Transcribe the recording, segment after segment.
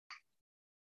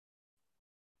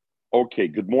Okay,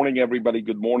 good morning, everybody.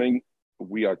 Good morning.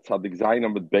 We are Tzadik Zayin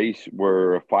on the base.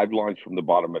 We're 5 lines from the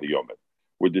bottom of the Yomit.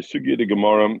 We're the Sugya de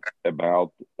Gemara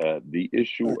about the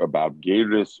issue about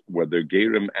Geras, whether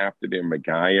Gerim after their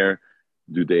Megayer,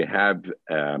 do they have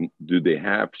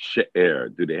She'er,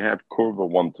 do they have Kurva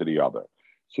one to the other?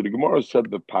 So the Gemara said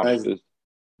the Pashtus,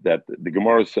 that the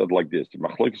Gemara said like this: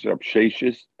 Machlokes Rav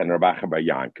Sheshis and Rav Acha bar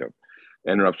Yankov.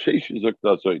 And Rav Sheshis,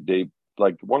 they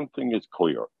like one thing is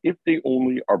clear: if they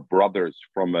only are brothers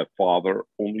from a father,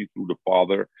 only through the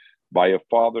father, by a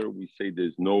father, we say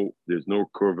there's no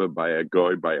curva by a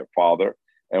guy, by a father,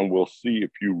 and we'll see a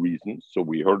few reasons. So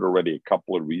we heard already a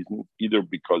couple of reasons, either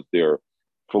because they're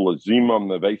full of zimam,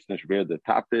 the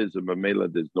tata is a mamela,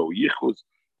 there's no yichus,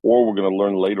 or we're going to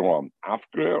learn later on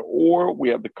after, or we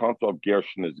have the concept of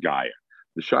Gershon is Gaia.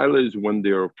 The shaila is when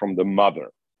they're from the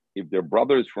mother. If they're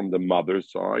brothers from the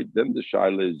mother's side, then the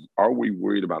shaila is, are we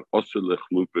worried about Osir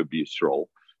Lechlupa B'Yisrael?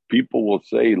 People will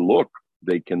say, look,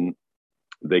 they can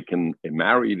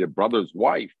marry the brother's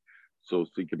wife. So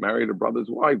you can marry the brother's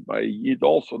wife. By Yid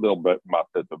also, they'll bet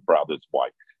the brother's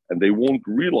wife. And they won't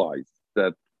realize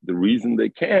that the reason they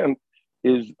can't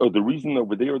is, or the reason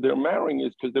over there they're marrying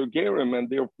is because they're Gerim and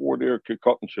therefore they're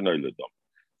Kekot and Shenoiladom.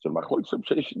 So Machlokes Rav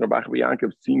Sheshes and Rav Acha bar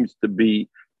Yankov seems to be,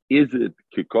 is it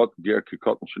Kekot, Ger,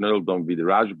 Kekot and Shenoiladom, the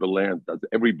Rashba learned, does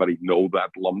everybody know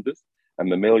that Lumdus?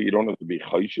 And the male, you don't have to be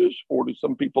Chayshish, or do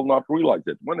some people not realize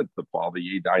it? When it's the father,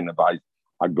 Yedain advice,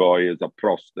 a guy is a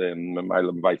prost, and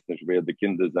Meilam weiß nicht wer the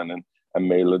kinders and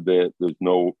male, there's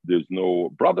no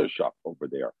brother shop over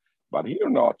there. But here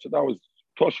not, so that was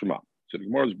Toshma. So the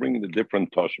Gemara is bringing the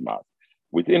different Toshmas.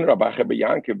 Within Rav Acha bar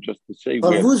Yankov, just to say...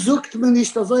 Aber wo sucht man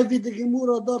nicht, also wie die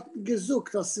Gemara dort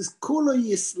gesucht, das ist Kolo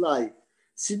Yislai.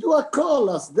 Sie do a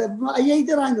Kolas,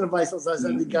 jeder einer weiß, was heißt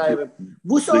die Geire.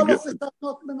 Wo ist alles, ist das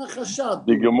not mit einer Chashad?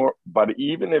 But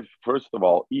even if, first of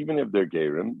all, even if they're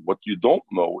Gerim, what you don't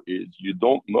know is, you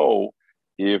don't know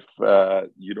if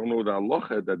you don't know the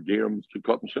halacha that Gerim is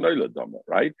Kekot and Shenoiladom,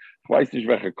 right? Ich weiß nicht,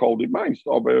 welche Kol die meinst,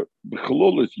 aber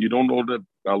Bechalul is, you don't know the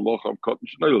halacha of Kekot and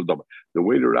Shenoiladom. The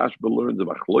way the Rashba learns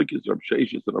about Machlokes Rav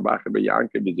Sheshes and Rav Acha bar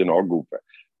Yankov is in our group.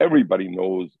 Everybody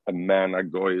knows a man, a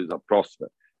goy is a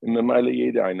prospect. In the Meile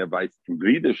jeder eine weiß,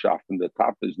 Brüderschaft in der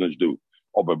Tat is nicht du.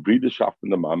 Aber Brüderschaft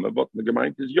in der Mama, what the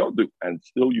gemeint is ja du. And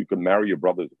still you can marry your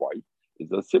brother's wife.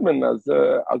 Is a simon as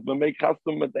man make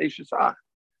custom mit Eishes Ach.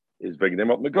 Is wegen dem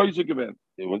hat man Geuse gewinnt.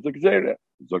 It was a Gzere.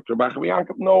 Sagt Rav Acha bar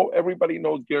Yankov, no, everybody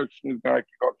knows Gershon is Gar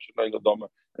Kekot Shenoiladom,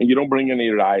 and you don't bring any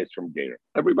rayas from Gerim.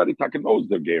 Everybody knows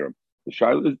they're Gerim. The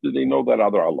shaila is, do they know that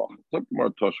other Allah? Sagt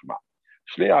more Toshma.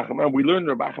 We learned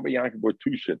Rav Acha bar Yankov were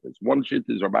two shittas. One shit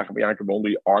is Rav Acha bar Yankov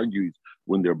only argues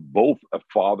when they're both a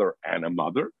father and a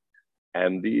mother.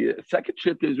 And the second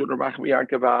shit is when Rav Acha bar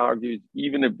Yankov argues,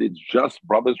 even if it's just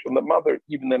brothers from the mother,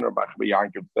 even then Rav Acha bar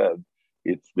Yankov says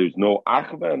there's no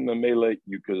achva and the mele,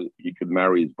 he could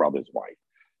marry his brother's wife.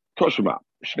 Toshma.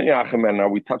 Shnei Achim, now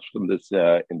we touched on this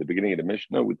in the beginning of the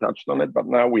Mishnah, we touched on it, but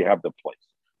now we have the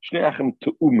place. Shnei Achim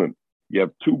Tu'umim. You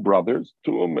have two brothers,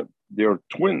 Tu'umim. They're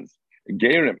twins.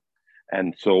 Gerim.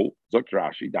 And so, Zok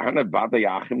Rashi,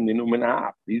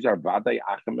 these are Vadei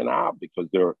Achim and Ab, because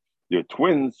they're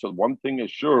twins. So one thing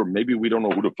is sure, maybe we don't know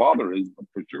who the father is, but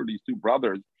for sure these two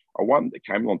brothers are one. They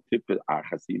came on Tippet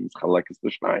Achasim Chalekes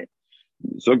L'Shnayim.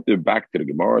 Zok the back to the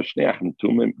Gemara, Shnei Achim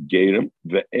Tumim Gerim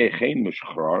ve'echein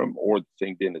Mishcharim, or the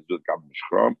same thing as Zok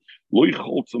Mishcharim, Loi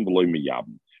Cholzim v'Loi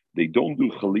Miyabim. They don't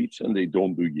do Chalitza and they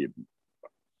don't do Yibim.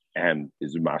 And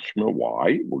is mashma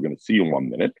why? We're going to see in 1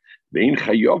 minute. And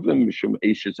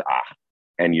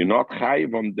you're not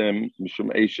chayiv on them mishum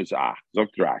eishes ach.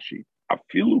 Zokt Rashi.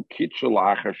 Afilu kitchel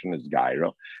achashin is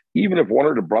gaira. Even if one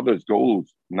of the brothers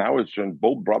goes, now it's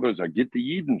both brothers are get the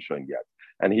yidin shon yet,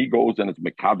 and he goes and it's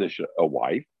mekadesh a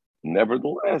wife.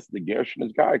 Nevertheless, the gershon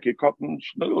is gaira kikotten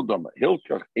shneildom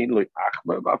hilkach einli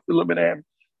achma vafilu b'nei.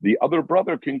 The other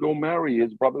brother can go marry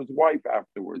his brother's wife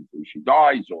afterwards if she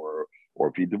dies or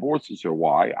if he divorces her.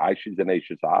 Why? She's an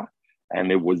Eishesach,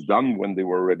 and it was done when they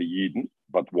were already Eden.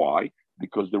 But why?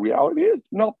 Because the reality is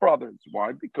not brothers.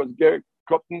 Why? Because but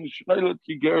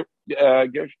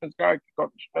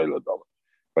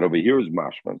over here is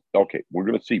Mashman. Okay, we're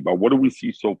going to see. But what do we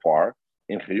see so far?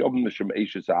 In Chayov Mishum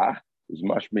Eishesach is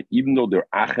Mashman, even though they're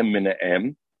Achem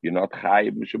Minaem, you're not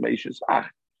Chayiv Mishum Eishesach.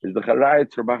 Is the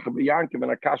Charayat Rav Acha bar Yankov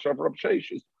and Akasha of Rav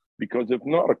Sheshes. Because if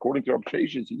not, according to Rav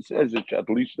Sheshes, he says it's at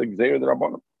least the Gzeir the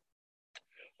Rabbanim.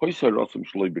 If they are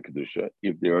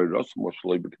Rosim or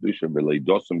Shloi B'Kedusha,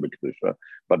 V'Leidosim B'Kedusha,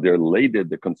 but they're later,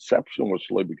 the conception was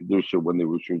Shloi B'Kedusha when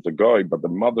she was a guy, but the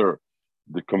mother,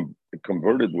 the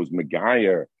converted was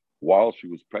Megayer while she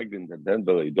was pregnant, and then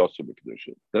the Leidosa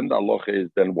B'Kedusha. Then the halacha is,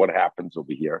 then what happens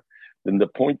over here? Then the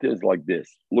point is like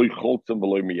this: Loi Choltzim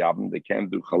v'Loi Miyabim. They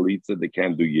can't do Chalitza, they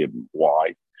can't do Yibum.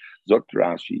 Why? Zokt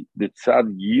Rashi, the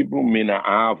Tzad Yibu Mina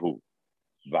Avu,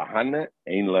 V'Hana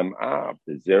Ein Lem Av,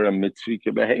 the Zera Mitzri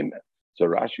Kebehema. So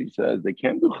Rashi says they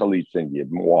can't do Chalitza and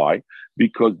Yibum. Why?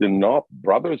 Because they're not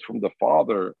brothers from the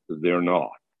father. They're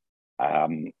not. But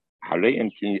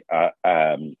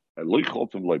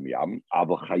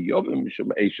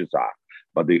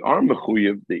they are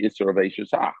mechuyev the Isser of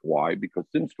Eishesach. Why? Because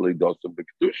since Leidosa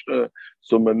B'Kedusha,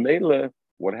 so Memele,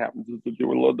 what happens is that they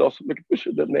were Leidosa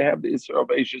B'Kedusha, then they have the Isser of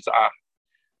Eishesach.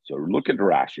 So look at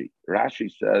Rashi.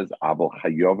 Rashi says, Abel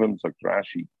Chayovim, so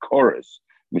Rashi, chorus,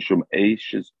 Mishum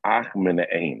Eishesach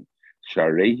Mene'ein,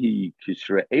 Sharehi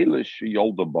Kisraelis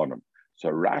Sheyolda Bonam. So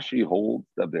Rashi holds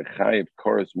that the Chayev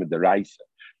chorus Midaraisa.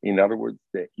 In other words,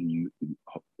 that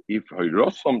if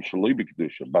Hirosam Shaloi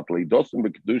B'Kedusha, but Leidosam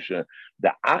B'Kedusha,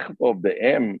 the Achva of the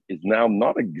M is now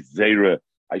not a Gzeira.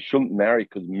 I shouldn't marry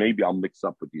because maybe I'll mix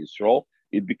up with Yisrael.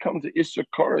 It becomes an Isser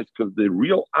Chorus because the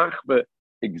real Achva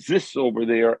exists over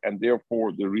there, and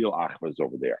therefore the real Achva is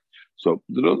over there. So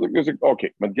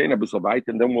okay, and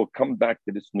then we'll come back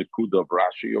to this Nekuda of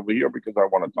Rashi over here because I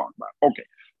want to talk about it. Okay.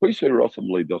 What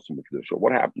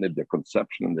happened at the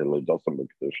conception in the Leidosa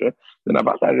B'Kedusha? Then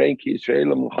about that Renki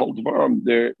Yisrael L'Chol Dvarim,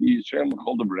 they're Yisrael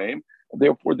L'Chol Dvarim, and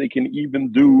therefore they can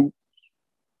even do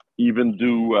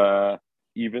Chalitza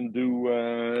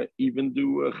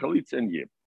and Yib.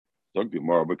 So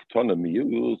Gemara B'Ketana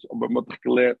Miyuz, but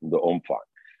Matchgeler the Omfang.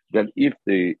 That if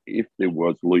there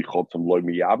was Loi Chotzim Loi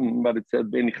Miyabim, but it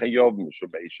said Ben Chayov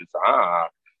Mishum Eishes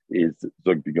is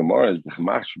Zog the Gemara is the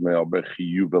Chmashme Ober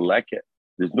Chiyuv Eleket.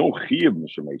 There's no Chiyuv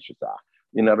Mishum Eishes.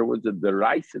 In other words, the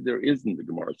Raisa there isn't. The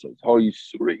Gemara says Ho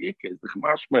Yisura Ika is the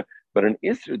Chmashme, but an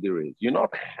Isser there is. You're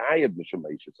not Chayav Mishum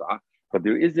Eishes, but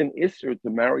there is an Isser to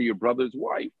marry your brother's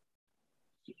wife.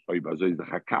 Not a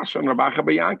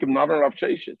Rav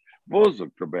Sheshes.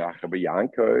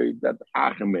 That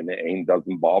Achim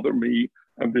doesn't bother me,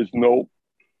 and there's no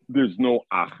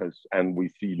achas, and we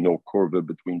see no korva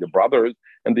between the brothers,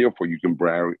 and therefore you can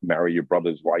marry your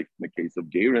brother's wife in the case of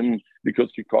Gerin,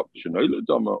 because you caught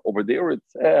Shenoiladama. Over there it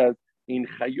says in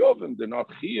Chayovim, they're not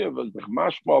Chiyav as the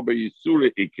Chmashma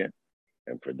B'Yisura Iken.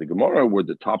 And for the Gemara, we're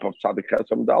the top of Tzadik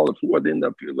Chesam Dalef, who would end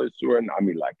up Yisura and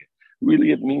Amilek.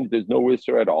 Really, it means there's no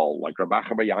Isser at all, like Rabbi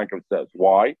Yankov says.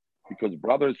 Why? Because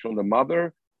brothers from the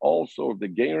mother, also the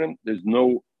Gerim, there's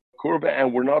no Kurva,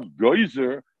 and we're not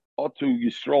Geyser or to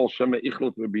Yisrael, Shema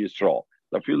Ichlet will be Yisrael.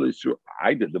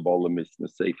 I did the Bola Miss in the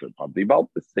Sefer, but about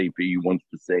the Sefer, he wants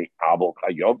to say Abel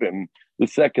Chayovim. The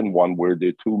second one, where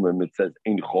the Tumim, it says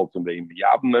Ein Chotzim Ve'im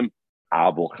Yavnim,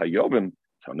 Abel Chayovim.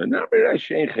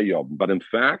 But in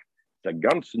fact, it's a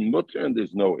ganzen Mutter, and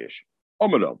there's no issue.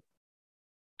 Omerov.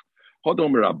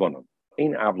 Hodom Rabbanim,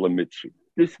 Ein Avla Mitzri.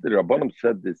 This, the Rabbanim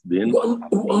said this then.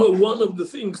 One of the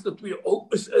things that we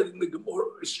always said in the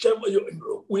Gemara is Shema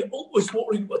Yoimro. We're always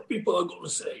worrying what people are going to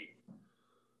say.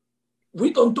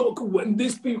 We don't talk when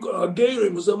these people are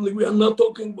Gerim or something. We are not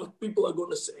talking what people are going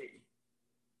to say.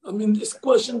 I mean, this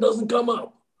question doesn't come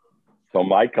up. So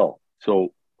Michael's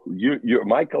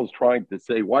trying to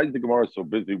say, why is the Gemara so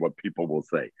busy? What people will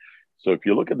say. So if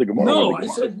you look at the Gemara, I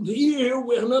said here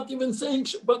we're not even saying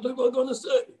what people are going to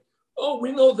say. Oh,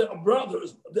 we know they are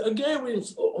brothers. The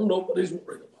Hungarians, nobody's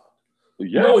worried about it.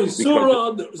 Yeah, no, in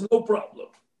Surah, there's no problem.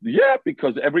 Yeah,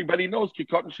 because everybody knows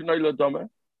Kikot Shenoila Dama.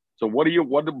 So what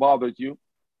bothers you?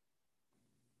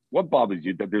 What bothers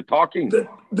you? That they're talking?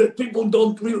 That people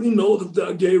don't really know that they're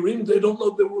Hungarians. They don't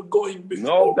know they were going before.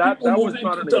 No, that was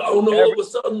not an issue. All of a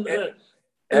sudden,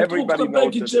 everybody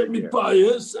knows that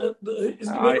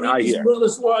his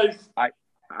brother's wife.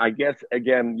 I guess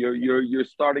again, you're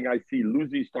starting. I see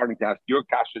Lucy's starting to ask your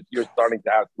kashas. You're starting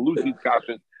to ask Lucy's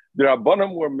kashas. The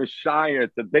Rabbanim were Messiah.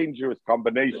 It's a dangerous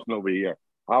combination over here.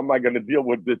 How am I going to deal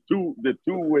with the two? The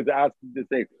two was asking the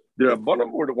same. The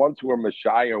Rabbanim were the ones who were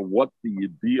Messiah. What the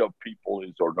idea of people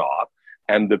is or not,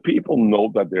 and the people know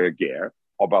that they're ger.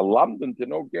 About London to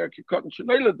know ger kikot and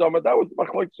shenayla dama. That was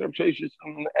Machlokes Rav Sheshes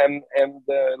and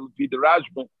Vida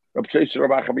Rajman. Rav Sheshes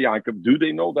Rabbi Yankov. Do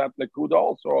they know that Nekuda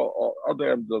also, or are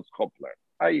they those Chopler?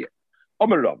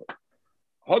 Omer Rabban.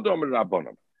 Hod Omer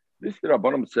Rabbanim. This the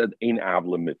Rabbanim said in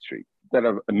Avla Mitzri. That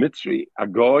a Mitzri, a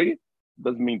goy,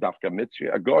 doesn't mean Dafka Mitzri.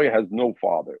 A goy has no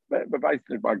father. But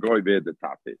a goy where the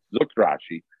top is. Zok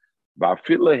Rashi.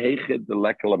 Va'afile heched the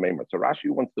lekala meimer. So Rashi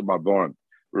wants to bavorn.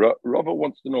 Rava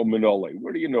wants to know Minole.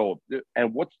 Where do you know?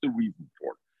 And what's the reason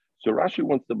for it? So Rashi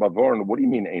wants to bavorn. What do you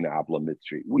mean Ein Avla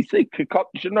Mitzri? We say Kikot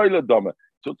Shenoila Dama.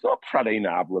 So it's not Pshat Ein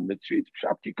Avla Mitzri. It's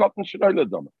Pshat Kikot Shenoila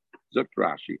Dama. Zok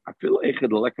Rashi,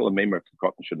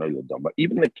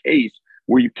 even the case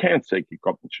where you can't say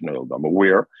kikotin shenoil dama,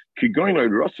 where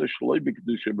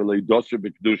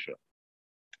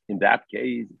in that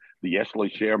case, the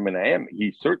Yeshle Sher Minahem,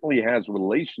 he certainly has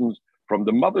relations from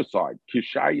the mother side.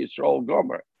 Kishai Yisrael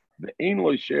Gomer, the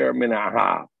Ein Sher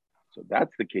Minaha. So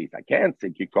that's the case. I can't say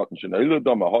kikotin shenoil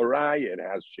dama horai. It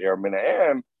has Sher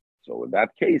Minahem. So in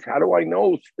that case, how do I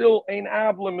know? Still, Ein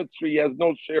Avla Mitzri, he has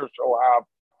no Sher Shohav.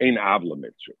 Ein Avla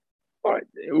Mitzri. All right,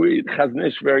 we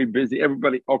Chaznish very busy.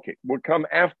 Everybody, okay, we'll come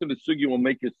after the sugi. We'll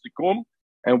make a sikum,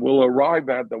 and we'll arrive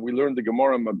at that. We learned the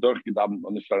Gemara on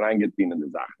the Sharangetin and the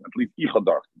Zach. At least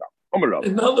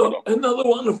another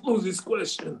one of Lucy's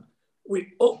question.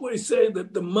 We always say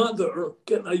that the mother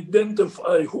can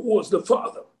identify who was the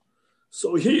father.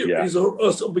 So here is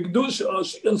also Bigdusha.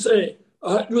 She can say,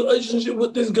 "I had a relationship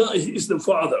with this guy. He's the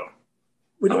father."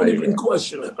 We don't even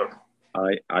question her.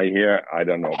 I hear. I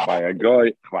don't know by a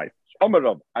guy. I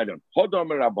don't. I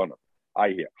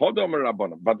hear.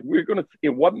 But we're going to see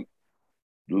one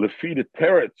lefi the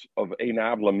teretz of Ein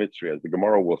Avla Mitzri, as the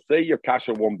Gemara will say. Your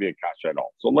kasha won't be a kasha at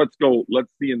all. So let's go.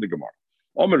 Let's see in the Gemara.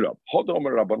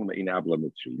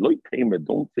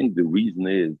 Don't think the reason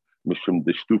is mishum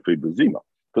deshtufe bezima,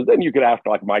 because then you could ask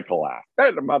like Michael asked.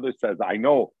 Hey, the mother says, "I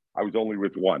know I was only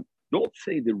with one." Don't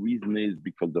say the reason is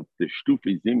because of the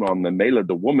shtufe zima on the mela.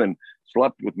 The woman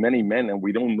slept with many men, and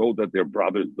we don't know that they're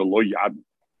brothers. The lo yad,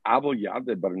 avol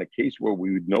yad. But in a case where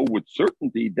we would know with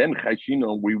certainty, then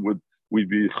chashina we'd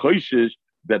be choishish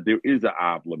that there is a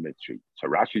avla mitzri. So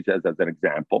Rashi says as an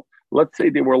example, let's say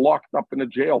they were locked up in a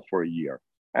jail for a year,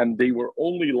 and they were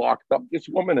only locked up, this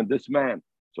woman and this man.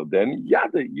 So then,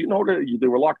 they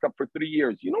were locked up for 3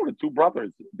 years. The two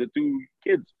brothers, the two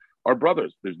kids are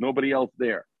brothers. There's nobody else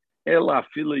there. Ela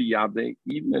fila yade,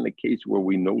 even in a case where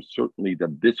we know certainly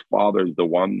that this father is the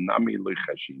one, nami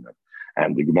lechashina.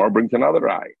 And the Gemara brings another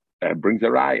raya, brings a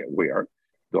raya where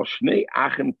doshnei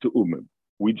achim tu'umim.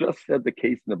 We just said the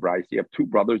case in the Bryce. You have two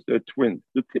brothers, they're twins.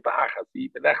 The tipa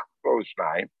achasi,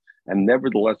 and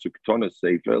nevertheless,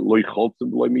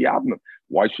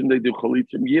 why shouldn't they do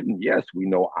chalitzim yibn? Yes, we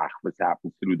know achmas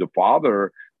happens through the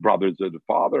father, brothers of the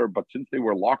father, but since they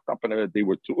were locked up and they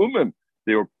were tu'umim,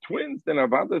 they were twins, then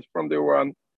Avadas from they were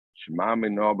on Shema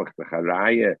Minobach the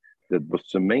Charaya, that the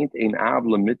cement in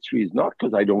Avla Mitzri is not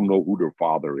because I don't know who their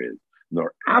father is,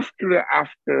 nor after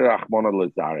Achmona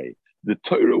Lazare. The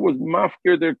Torah was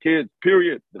mafkir their kids,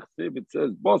 period. The Chsiv, it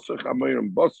says, Bosach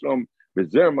Amayram Bosram,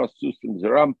 Bezer Masusam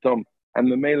Zeramtom,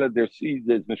 and the male their seeds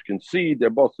is Nishkin seed, their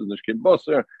boss is Nishkin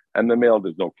Bosser, and the male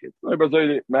there's no kids.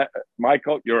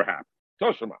 Michael, you're happy.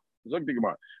 Toshima.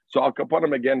 So I'll kapon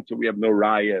him again, so we have no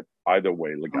riot either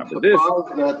way. I'm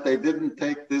surprised that they didn't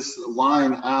take this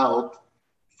line out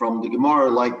from the Gemara,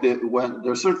 like when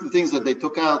there are certain things that they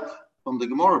took out from the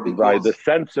Gemara because right, the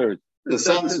censors. The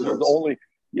censors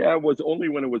was only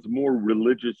when it was more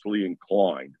religiously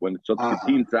inclined, when it's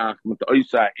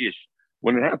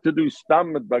when it had to do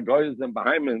stam with bagoyes and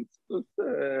beheimens,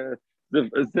 the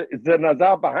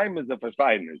nazar beheimens the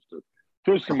verstehen ist.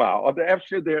 Tushma, or the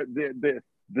efshe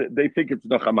they think it's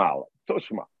Nachamal.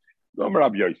 Toshma.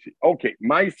 Okay,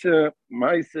 Maisa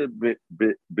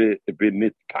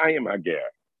b'nitkayim hager.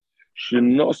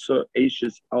 Shenosa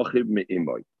Eishes Alchiv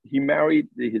me'imoy. He married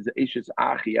his Eishes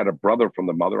Ach. He had a brother from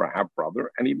the mother, a half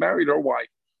brother, and he married her wife.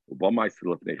 And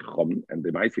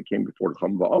the Maisa came before the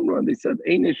Chum and they said,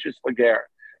 "Ein Eishes lager."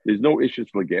 There's no Eishes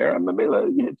lager, and the Mila,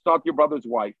 it's not your brother's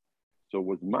wife. So it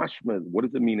was mashma. What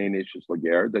does it mean, Ein Eishes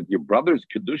lager? That your brother's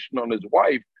kedushin on his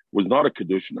wife was not a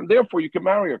kedushin, and therefore you can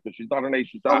marry her because she's not an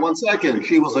Eishes Ach. 1 second,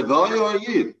 she was a guy or a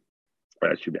yid?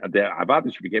 She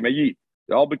became a yid.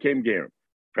 They all became gerim.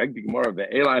 Frank the Gemara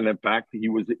ve'ela, and in fact he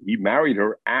married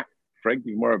her at Frank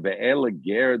the Gemara ve'ela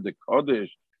ger the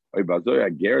kodesh.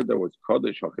 Ger that was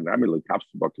kodesh hachanami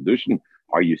lekapsu kedushin.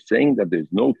 Are you saying that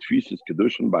there's no tfisus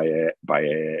kedushin by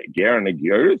a ger and a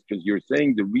geris? Because you're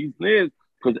saying the reason is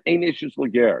because ain't issues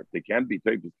leger. They can't be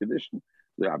tfisus kedushin.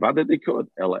 About that they could.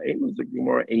 Ela ein was the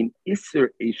Gemara ein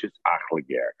iser ishes ach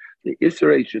leger. The iser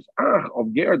ishes ach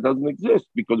of ger doesn't exist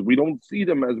because we don't see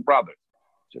them as brothers.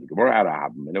 So the Gemara had to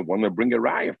have them, and I want to bring a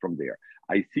raya from there.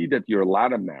 I see that you're allowed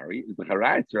to marry is the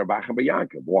Charayt Rabacha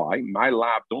Bayanka. Why? My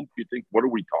lab, don't you think, what are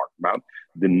we talking about?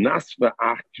 The Nasva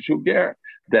Ach Shuger,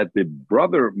 that the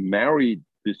brother married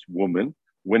this woman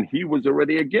when he was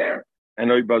already a ger. And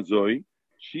Oibazoi,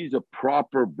 she's a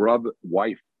proper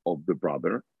wife of the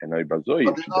brother. And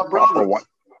Oibazoi, she's a proper wife.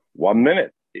 1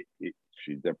 minute.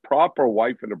 She's the proper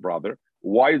wife of the brother.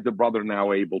 Why is the brother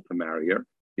now able to marry her?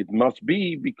 It must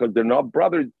be because they're not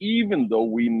brothers, even though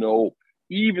we know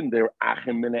even their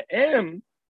achim mina'em,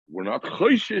 we're not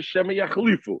choishes shema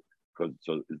yachlifu. Because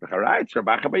so is the Charaitz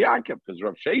Rabbi Yaakov? Because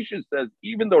Rav Sheshes says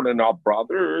even though they're not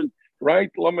brothers, right?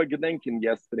 Lama Gedenken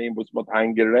yesterday was what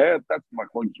Angeret. That's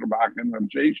Machlokes Rabbi and Rav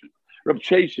Sheshes. Rav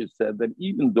Sheshes said that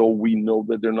even though we know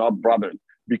that they're not brothers,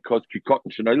 because Kikot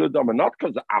and Shenayla Dama, not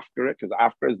because after it, because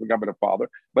after is the Gabba the father,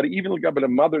 but even the Gabba the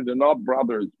mother, they're not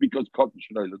brothers because Kot and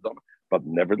Shenayla Dama. But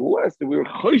nevertheless, we were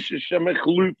Choishes Shemech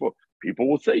Lupo. People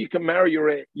will say you can marry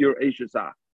your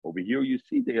Eishesah. Over here, you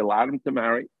see they allowed him to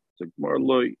marry. It's like more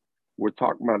loy. We're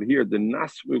talking about here the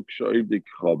Nasvuk Shoiv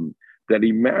that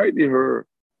he married her,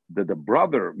 that the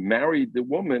brother married the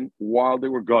woman while they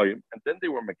were goyim, and then they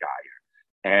were Megayer.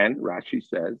 And Rashi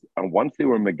says, and once they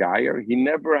were Megayer, he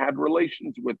never had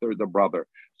relations with her, the brother.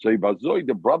 So Ibazoi,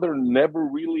 the brother never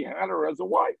really had her as a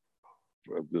wife.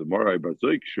 Then what's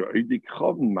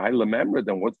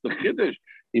the chiddush?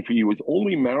 If he was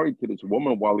only married to this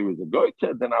woman while he was a goyim,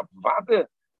 then Avada,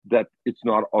 that it's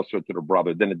not usher to the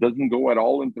brother, then it doesn't go at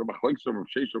all into the machlokes of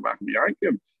Sheish Rabbi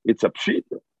Yaakov. It's a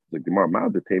pshita. The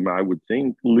Gemara the Tema, I would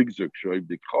think ligzuk shoyv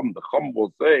the chum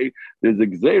will say there's a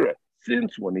gzera.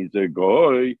 Since when he's a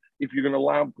goy, if you're going to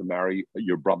allow him to marry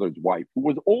your brother's wife, who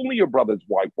was only your brother's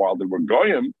wife while they were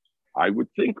goyim, I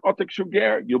would think otek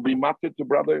shuger, you'll be matir to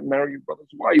marry your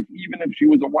brother's wife, even if she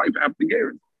was a wife after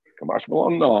gerin. Kamash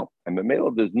Malon, no. And the male,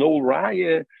 there's no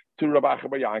raya to Rabbi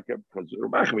Yaakov, because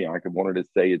Rabbi Yaakov wanted to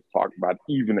say it's talking about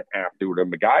even after the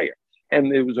Megayer.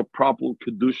 And there was a proper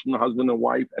Kedushin husband and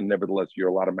wife, and nevertheless you're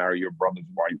allowed to marry your brother's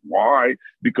wife. Why?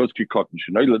 Because Kikot and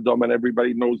Shenay Ladom, and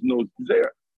everybody knows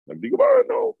there.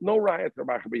 No riot to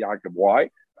Rabbi Yaakov. Why?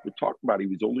 We're talking about he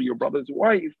was only your brother's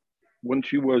wife when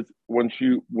she was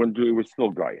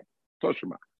still Gaia.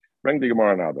 Toshima. Bring the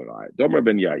Gemara another riot. Domer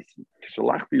ben Yaisi.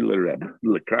 Shalachti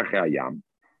lekrach hayam.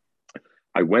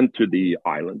 I went to the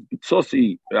island.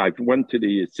 I went to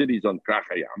the cities on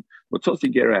Krachayam. I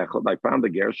found the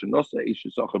ger.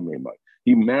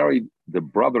 He married the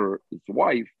brother's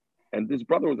wife, and this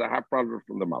brother was a half brother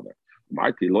from the mother.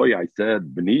 Marti Loy, I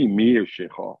said, B'ni mir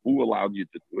shecha. Who allowed you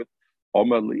to do it?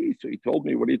 Omali. So he told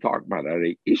me, what are you talking about?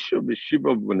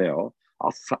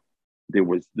 There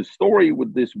was the story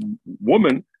with this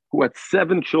woman who had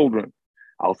 7 children.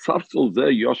 Al Safsel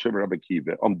Zeh Yoshev Rabbi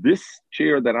Kiva. On this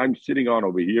chair that I'm sitting on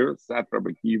over here, sat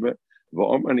Rabbi Kiva,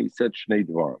 and he said Shnei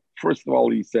Dvar. First of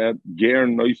all, he said, Ger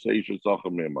Noise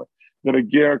Eishesachem Mimai. That a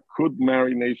Ger could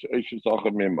marry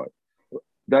Eishesachem Mimai.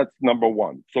 That's number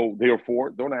one. So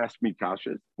therefore, don't ask me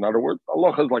kashas. In other words,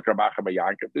 Allah is like Rabbi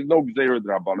Yaakov. There's no Gzeir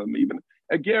Drabanim even.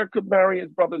 A Ger could marry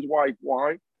his brother's wife.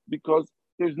 Why? Because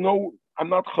there's no, I'm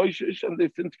not Choshish, and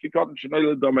since Kikot and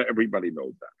Shenay Ladama, everybody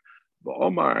knows that.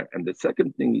 Omar, and the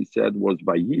second thing he said was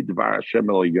Vayidvar Hashem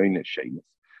El Yoina Shenis.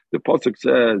 The pasuk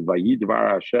says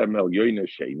Vayidvar Hashem El Yoina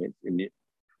Shenis in the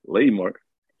Lamor.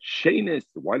 Shenis.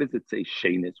 Why does it say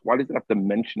Shenis? Why does it have to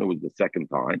mention it was the second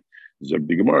time? Zog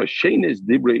the Gemara. Shenis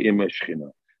Dibre Im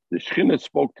Shchina. The Shchina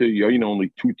spoke to Yoina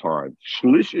only 2 times.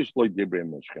 Shlishish like Dibre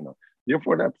Im Shchina.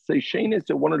 Therefore, I have to say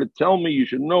Shenis. It wanted to tell me you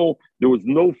should know there was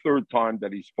no third time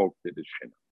that he spoke to the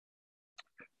Shchina.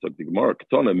 So the Gemara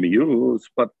Ketana Mius,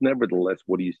 but nevertheless,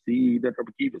 what do you see that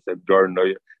Rabbi Kiva said? Ger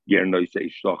say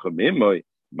Shlachem Imoi.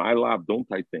 My love,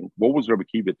 don't I think? What was Rabbi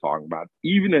Kiva talking about?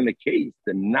 Even in a case,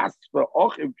 the Nasfa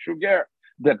Ochiv Shuger,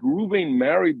 that Reuven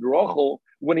married Rachel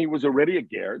when he was already a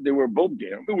ger. They were both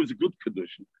ger. It was a good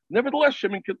condition. Nevertheless,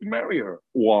 Shimon could marry her.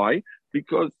 Why?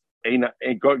 Because we're not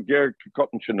choishes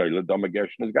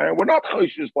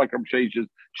like Rabbi Sheshes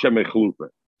Shemei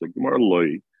Chalupa. So Gemara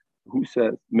Loi, who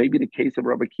says maybe the case of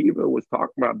Rabbi Kiva was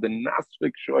talking about the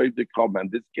Nasvik Shoy de Koban.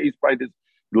 This case by this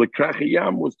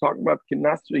Lekrachiyam was talking about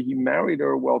Kinasva. He married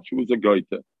her while she was a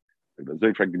goita.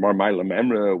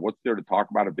 What's there to talk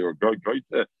about if they were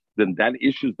goita? Then that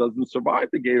issue doesn't survive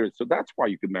the ger. So that's why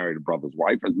you could marry the brother's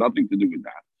wife. It has nothing to do with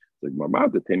that. Like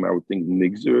Mamad, the time I would think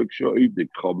Nigzur Shoy de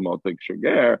Koban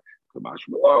Shoger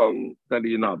that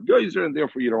you're not geyser, and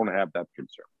therefore you don't have that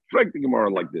concern. Strike the Gemara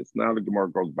like this. Now the Gemara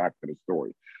goes back to the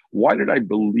story. Why did I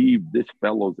believe this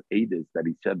fellow's Adis that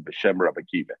he said B'Shem Rabbi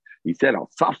Kiva? He said Al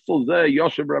Safsel Zeh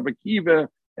Yoshev Rabbi Kiva,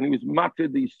 and he was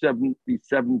mated these seven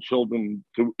children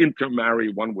to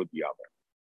intermarry one with the other.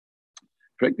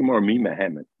 Strike the Gemara Mi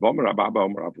Mehemet.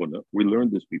 We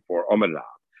learned this before. Omer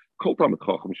Kol Tamid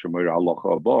Chacham Shemer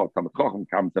Halacha Abba. Tamid Chacham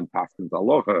comes and paskins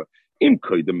Halacha.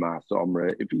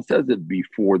 If he says it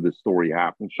before the story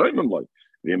happens,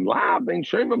 if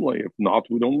not,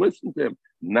 we don't listen to him.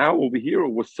 Now over here,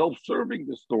 it was self-serving,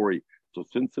 the story. So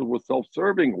since it was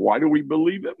self-serving, why do we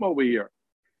believe him over here?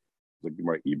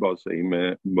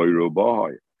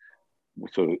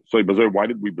 So why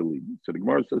did we believe? So the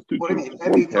Gemara says two What do you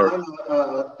things. mean?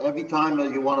 Every time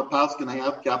you want to paskin, you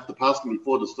have to paskin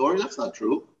before the story. That's not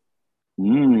true.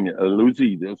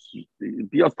 Lucy, die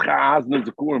hast gehasen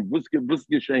ze koen, wus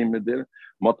geschehen mit der,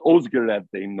 mat ausgerät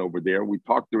den over there. We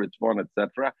talked to it fun,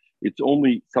 etc. It's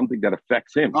only something that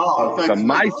affects him. The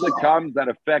Maisa comes that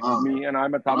affects me, and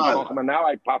I'm a Tam Chacham, and now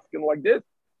I paskin like this.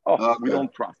 We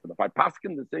don't trust it. If I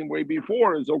paskin the same way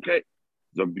before, it's okay.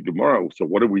 So the Gemara. So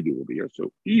what do we do over here?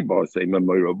 So Iba say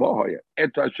Memoira Bahaya.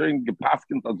 Et Hashem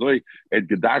gepaskin tazoi et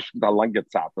gedash da lange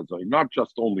tzat tazoi. Not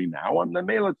just only now, and the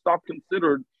male it's not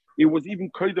considered. It was even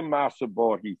Koydem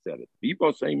Masaba, he said it.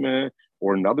 Iba say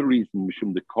or another reason,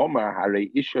 Mishum de Koma Hare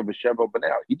Isha v'Sheva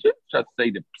B'nei. He didn't just say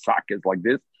the psak is like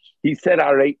this. He said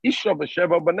Hare Isha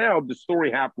v'Sheva B'nei. The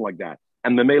story happened like that.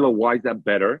 And the male, why is that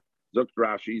better? Zok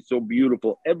Rashi, so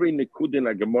beautiful. Every Nikudin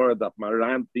a Gemara that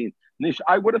Marantin. Nish,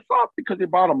 I would have thought because he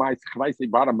bought a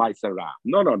Maisara.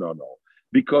 No.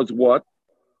 Because what?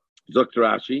 Zok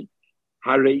Rashi,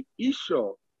 Hare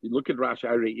Isha. You look at Rashi,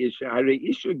 Hare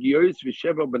Isha, Gioris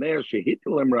V'Sheva B'nei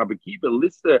Shehitlem Rabbi Kiva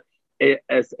Lista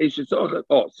as Eshesocha.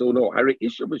 Oh, so no, Hare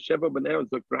Isha V'Sheva B'nei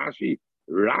Zok Rashi,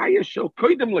 Raya Shel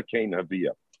Koydem L'Kein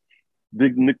Havia.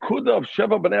 The Nikuda of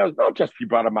Sheva B'nei is not just he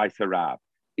brought a Maisara.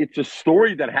 It's a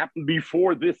story that happened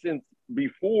before this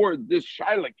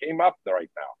Shaila came up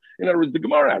right now. In other words, the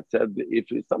Gemara said if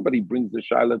somebody brings the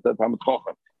Shaila to Talmud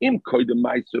Chacham, im koydem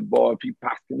ma'aser bo, if he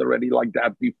passed in already like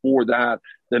that before that,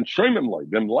 then shemim loy,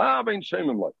 then lav ain't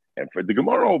shemim loy. And for the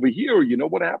Gemara over here, you know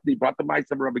what happened? He brought the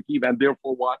ma'aser of Rabbi Kiva, and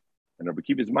therefore what? And Rabbi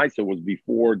Kiva's ma'aser was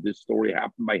before this story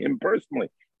happened by him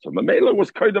personally. So Mamela was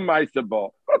koydem ma'aser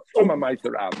bo. What's so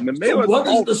ma'aser out? So what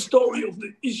is the story of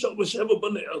the Isha V'Sheva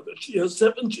B'nei? That she has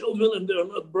 7 children and they're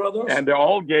not brothers? And they're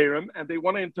all gerim, and they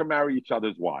want to intermarry each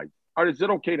other's wives. Or is it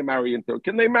okay to marry into?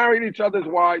 Can they marry each other's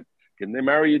wives? Can they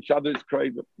marry each other's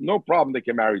craven? No problem. They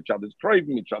can marry each other's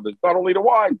craven, each other's not only the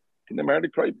wives. Can they marry the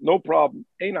craven? No problem.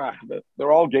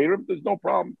 They're all gerim. There's no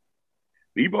problem.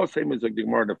 The same as the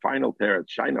Gemara, the final teretz.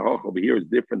 Shaina Hoch over here is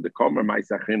different. The Komer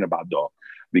Ma'isachin Abado,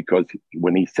 because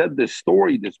when he said this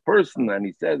story, this person, and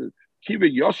he said Kiva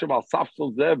Yoshev al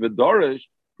Safsel Zev V'Dorish,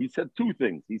 he said 2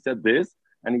 things. He said this,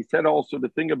 and he said also the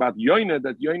thing about Yoina,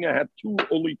 that Yoina had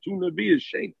only 2 Nevi'as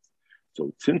Shein.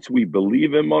 So since we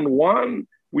believe him on one,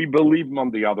 we believe him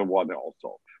on the other one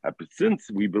also.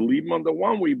 Since we believe him on the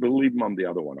one, we believe him on the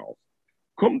other one also.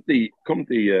 Kommt die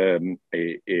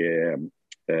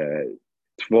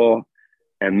Tvo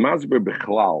and Masber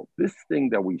Bechlal. This thing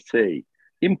that we say,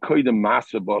 Im koydem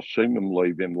masaba shemim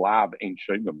loy vim lav ain't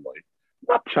shemim loy.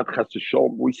 Not pshat chas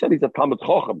shom. We said he's a Talmud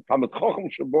Chacham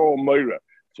shabo moira.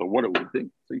 So what do we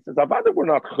think? So he says, Avada, we're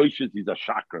not choshes, he's a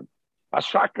shakran. A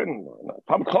shakran,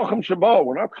 Talmud Chacham shabo.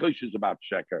 We're not choshes about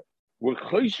sheker. We're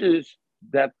choshes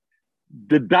that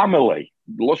the damale,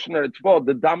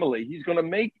 the damale, he's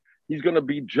going to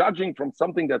be judging from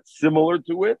something that's similar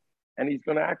to it, and he's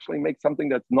going to actually make something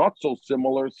that's not so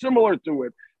similar to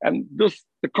it. And this,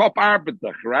 the kop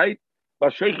arbitach, right? So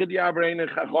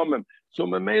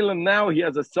Mamela now he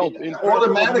has a self-interest.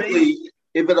 Automatically,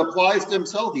 if it applies to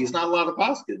himself, he's not allowed to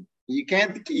paskin. You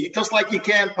can't, just like you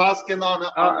can't paskin on.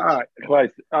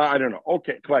 I don't know.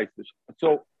 Okay,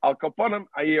 so Al Kaponim,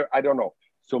 I don't know.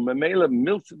 So Mamela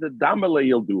milks the damale,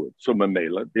 he'll do it. So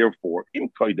Mamela, therefore, in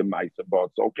koydem ma'aser bo,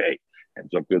 it's okay. And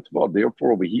so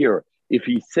therefore over here, if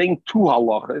he's saying 2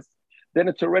 halachas, then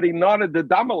it's already not a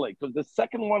dedamale, because the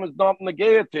second one is not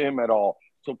negaya to him at all.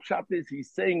 So pshat is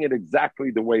he's saying it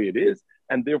exactly the way it is,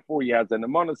 and therefore he has an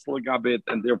amanas legabit,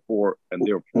 and therefore.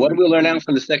 What do we learn out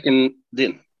from the second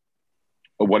din?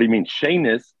 What do you mean?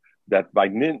 Shainis, that by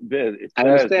nin, I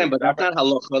understand, but that's not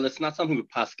halacha. That's not something with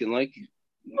paskin like.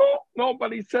 No,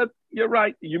 but he said, you're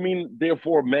right. You mean,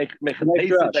 therefore,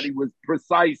 mechatesa that he was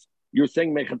precise. You're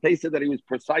saying mechatesa that he was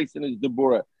precise in his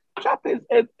debura. Pshat is,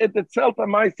 it itself,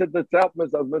 am I said itself,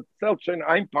 itself, shein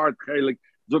ein part chelik,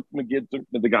 zuk me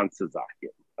the ganze Sache.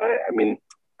 I mean,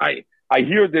 I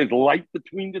hear there's light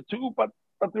between the two, but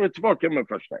there is more coming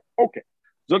for sure. Okay.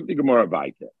 Zuk the Gemara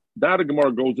weiter. Da the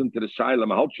Gemara goes into the Shaila,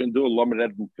 ma halt schon do lamm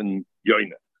reden von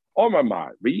Yoina. Omar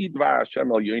mar, read var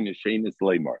Hashem al Yoina shenis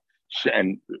leimar.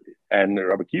 And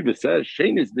Rabbi Kiva says,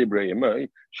 shenis dibrei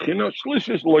shchina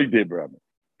shlishes loy dibrei.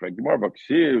 But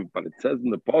it says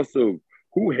in the Pasuk,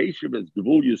 who Heshiv is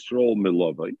Gevul Yisrael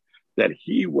Milovai, that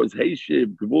he was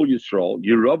Heshiv Gevul Yisrael,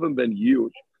 Yeravim ben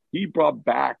Yush. He brought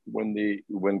back when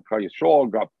Yisrael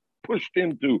got pushed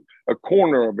into a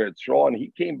corner of Yisrael, and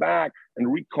he came back and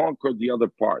reconquered the other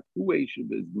part. Who Heshiv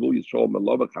is Gevul Yisrael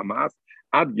Milovai Hamas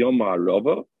Ad Yom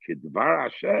Ha'arava Kedvar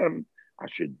Hashem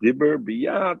Asher Diber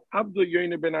Biyad Abdu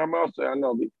Yoina ben Amasa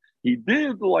Anovi. He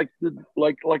did like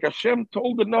Hashem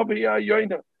told the Navi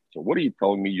Yoina. So what are you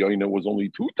telling me? Yoina was only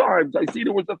 2 times. I see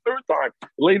there was a 3rd time.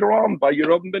 Later on, by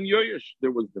Yerobim ben Yoyesh,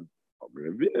 there was the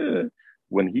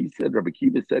when he said, Rabbi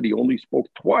Kiva said he only spoke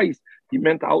twice, he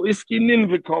meant Al Iski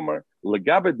Ninveh Komer,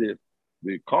 Legabedif,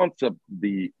 the concept,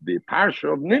 the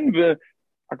parsha of Ninveh,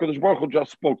 HaKadosh Baruch Hu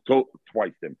just spoke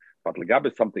twice to him. But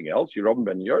Legabedif something else, Yerobim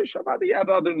ben Yoyesh, he had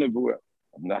other Nevuah.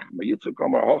 Nachma Yitzchak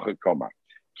Komer, Hoche Komer.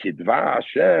 Kidva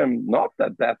Hashem, not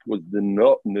that was the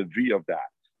Nevi of that,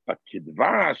 but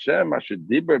Kidva Hashem, Asher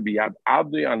Diber Biyad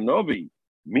Adi Anovi,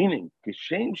 meaning,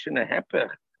 Kishem Shenehepech,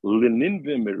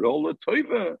 Leninve Mirola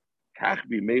Toiva,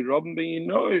 Kachbi Mei Robin Ben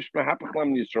Yinoish, Mehapach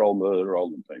Lam Yisrael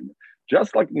Mirola Toiva.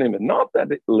 Just like Ninveh, not that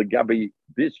Legabi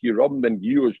this year Robin Ben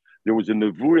Yush, there was a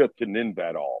Nevuah to Ninveh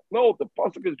at all. No, the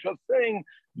pasuk is just saying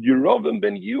Yerovim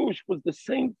Ben Yush was the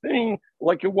same thing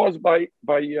like it was by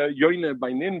Yoina,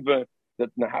 by Ninveh, that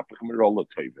Nahapach Mirola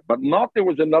Toiva. But not there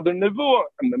was another Nevuah,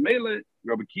 and the Mele,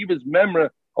 Rabbi Kiva's memory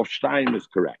of Stein is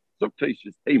correct. So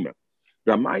Tosis Tema.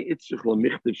 Ramai Itzich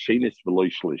Lemichtiv Shenis V'Loi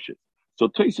Shlishis. So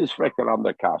Tosis Freker on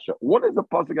the Kasha. What does the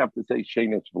pasuk have to say?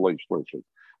 Shenis V'Loi Shlishis.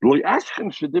 Loi Aschen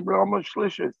Shedibra Amos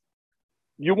Shlishis.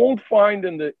 You won't find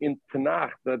in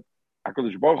Tanakh that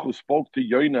HaKadosh Baruch Hu spoke to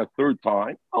Yoina a 3rd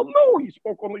time. Oh no, he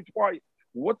spoke only twice.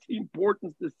 What's the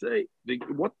importance to say?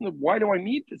 Why do I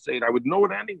need to say it? I would know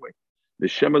it anyway. The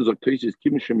Shemas of Tosis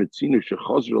Kim Shemitzinu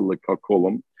Shechazra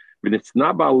Lekakolam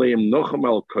V'Nitznab Aleim Nochem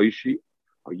El Koishi.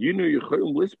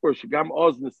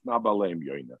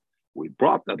 We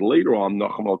brought that later on.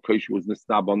 Nochem al Kosh was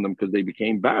nisnab on them because they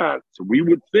became bad. So we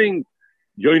would think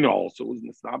Yoina also was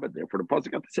nisnab. Therefore, the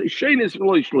pasuk got to say Shenis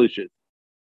v'lo shlishis.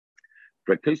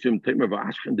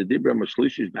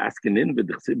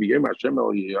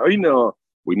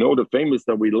 We know the famous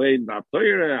that we laid.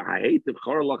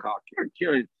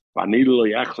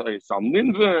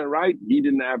 Right? He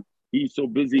didn't have. He's so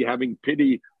busy having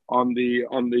pity on the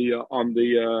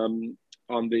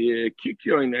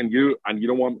kikyoin, and you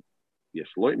don't want yes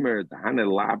loimer the hana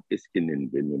lab iskinin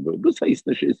this is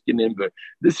iskin.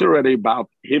 This is already about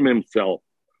him himself.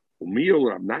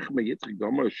 Nachma Yitzchak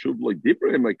Gomer Shuv Lo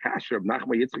Dibra in my kasha.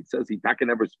 Nachma Yitzchak says he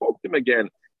never spoke to him again.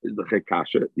 Is the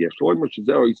chekasha? Yes, loimer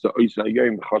shezero isa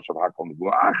yom chashav hakol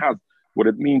nevuah. What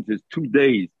it means is 2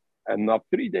 days and not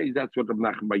 3 days. That's what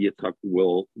Nachma Yitzchak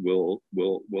will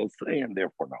say, and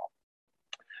therefore not.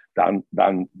 Then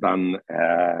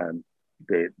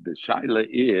the shaila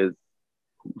is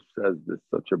who says this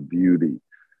such a beauty.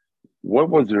 What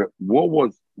was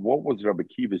Rabbi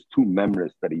Kiva's 2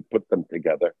 memories that he put them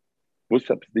together? What's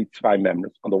up the 2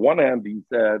 memories? On the one hand, he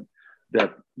said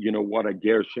that what a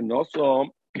ger shenosom,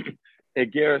 a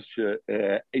ger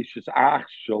sheishes ach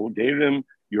shel gerim,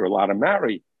 you're allowed to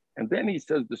marry. And then he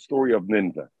says the story of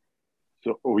Ninveh.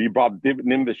 So he brought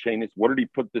Ninveh Shenis. What did he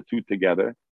put the 2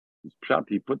 together?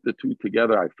 He put the 2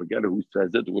 together. I forget who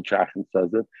says it, which Achim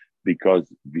says it,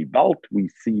 because Vibalt we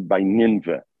see by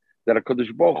Ninveh that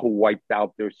HaKadosh Baruch Hu wiped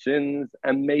out their sins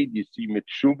and made, you see,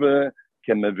 Mitshuva,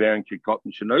 Kemevern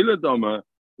Kikotten Shenoyle Dama.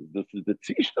 This is the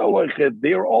Tzishta.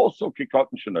 They're also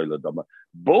Kikotten Shenoyle Dama.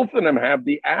 Both of them have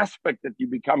the aspect that you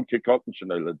become Kikotten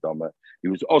Shenoyle Dama. He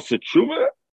was also Tshuva,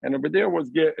 and over there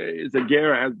is a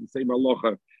Ger has the same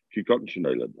halacha Kikotten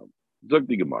Shenoyle Dama. Zog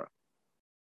the Gemara.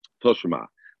 Toshma.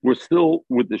 We're still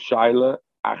with the Shaila,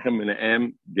 Achem and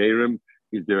Em, Gerim.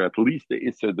 Is there at least the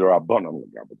Issa Darabanan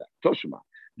Lagabadak? Toshma.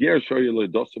 Ger Shoyele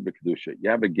Dosa Bekdusha. You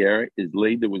have a Ger, his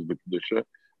lady was Bekdusha,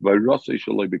 Vairasa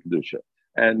Shalai Bekdusha.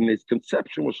 And his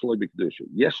conception was Shalai Bekdusha.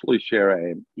 Yeshloi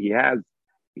Sheraim. He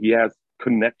has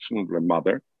connection with her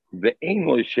mother. The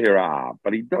Ainloi Shera,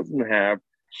 but he doesn't have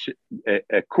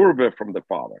a kurva from the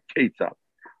father. Ketzah.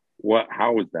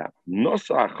 How is that?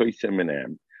 Nosa Choisem and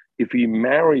Em. If he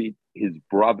married his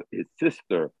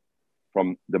sister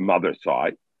from the mother's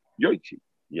side, Yoichi,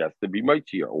 he has to be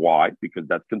Moichi. Why? Because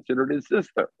that's considered his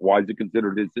sister. Why is it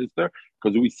considered his sister?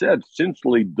 Because we said, since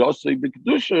Leidosei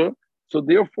B'Kedusha, so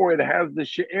therefore it has the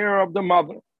she'er of the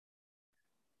mother.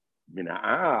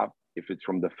 Mina'av, if it's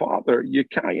from the father,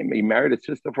 Yekayim. He married a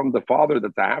sister from the father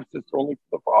that's a half sister only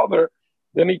from the father,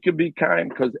 then he could be Kaim,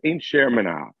 because ain't she'er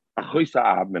Mina'av.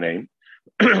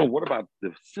 What about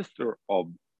the sister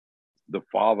of the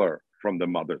father from the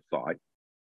mother's side?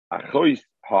 Achois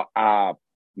ha'ab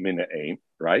mina'im,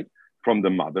 right? From the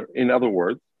mother. In other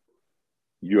words,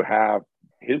 you have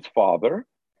his father,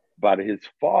 but his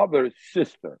father's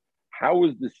sister. How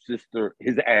is the sister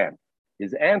his aunt?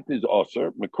 His aunt is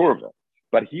Osir, Mekurva.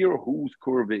 But here, whose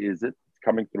kurva is it? It's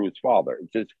coming through his father.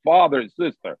 It's his father's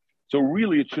sister. So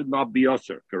really, it should not be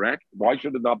Osir, correct? Why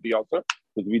should it not be Osir?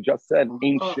 Because we just said,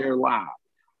 ain't share la.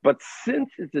 But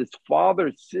since it's his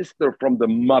father's sister from the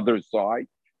mother's side,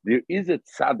 there is a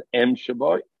tzad em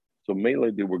shaboy. So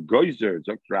mainly they were geyser,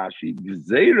 Zok Rashi,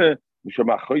 gzeira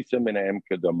mishamachoyse menahem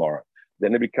kedamara.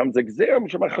 Then it becomes a gzeira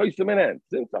mishamachoyse menahem.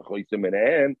 Since achoyse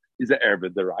menahem is an erbe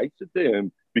deraisa to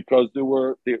him because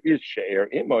there is she'er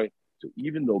imoy. So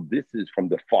even though this is from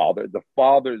the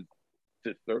father's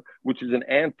sister, which is an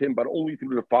aunt to him, but only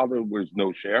through the father where there's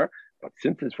no share. But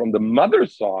since it's from the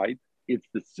mother's side, it's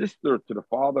the sister to the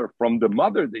father from the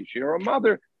mother. They share a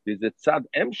mother. There's a tzad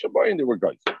em shaboy, and they were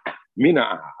guys.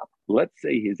 Mina, let's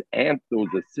say his aunt was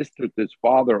a sister to his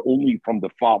father only from the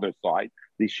father's side.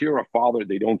 They share a father,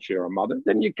 they don't share a mother.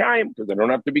 Then you kaim because they don't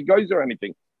have to be guys or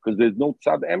anything because there's no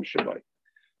tzad em shaboy.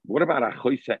 What about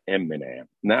achoisa em minam?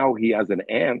 Now he has an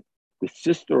aunt, the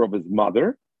sister of his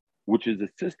mother, which is a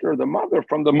sister of the mother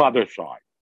from the mother's side.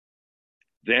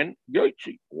 Then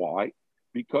yochi. Why?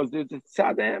 Because there's a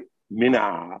tzad em.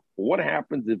 Mina, what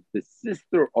happens if the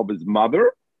sister of his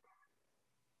mother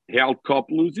held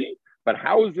Kopluzi? But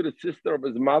how is it a sister of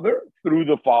his mother? Through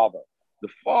the father. The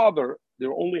father,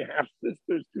 they're only half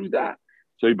sisters through that.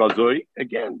 So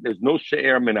again, there's no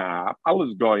she'er minah.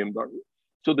 Alles goyim.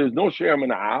 So there's no she'er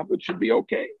minah. It should be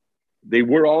okay. They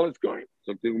were all as goyim.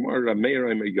 So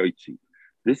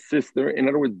this sister, in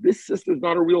other words, this sister is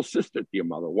not a real sister to your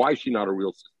mother. Why is she not a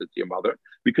real sister to your mother?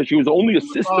 Because she was only a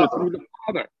sister through the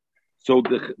father. So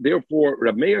therefore,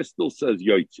 Rav Meir still says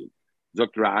Yoitzi.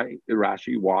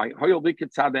 Rashi, why?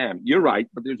 You're right,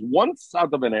 but there's one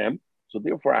tzad of an M, so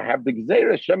therefore I have the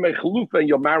Gzeira Shemei Chalufa and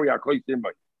you'll marry Achois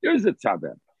Imai. There's a tzad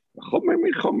M.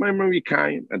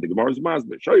 And the Gemara's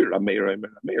Mazda. Show you Rav Meir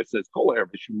says, Kol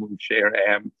Erbe Shemum Sher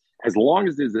M. As long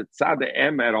as there's a tzad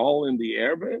M at all in the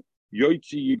Erbe,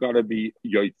 Yoitzi, you gotta be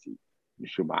Yoitzi.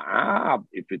 Mishuma'ab,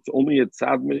 if it's only a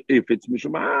tzad, if it's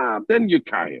Mishuma'ab, then you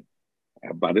kayim.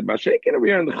 But if Mashiach over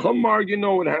here in the Chamar, you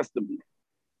know it has to be.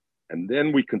 And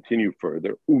then we continue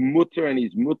further. Umutter, and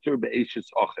he's mutter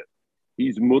be'eshes ochet.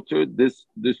 He's mutter, this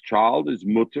child is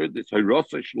mutter, this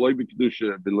Hirosa Shloi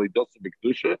B'Kedusha, B'Leidosa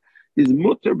B'Kedusha, is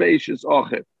mutter be'eshes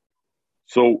ochet.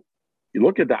 So you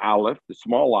look at the Aleph, the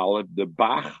small Aleph, the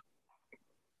Bach,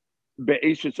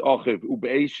 be'eshes ochet,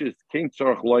 u'be'eshes king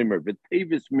tzarech loimer,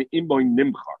 v'tevis me'imoy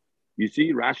nimcha. You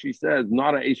see, Rashi says,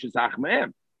 not a eshes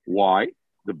achmem. Why?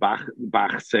 The Bach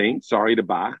saying, sorry, the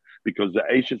Bach, because the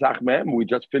Eishes Achmem, we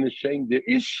just finished saying there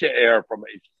is she'er from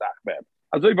Eishes Achmem.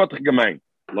 Also, what gemeint?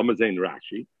 Lama zayin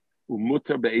Rashi,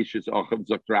 umuter be'Eishes Achmem,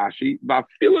 sagt Rashi,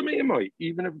 va'afila me'imoy,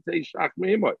 even if it's Eishes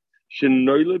Achmem,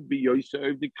 shenoyle b'yoyse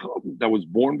of the Chom, that was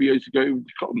born b'yoyse of the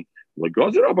Chom.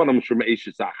 Legozer Rabbanam shum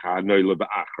Eishes Achar, noyle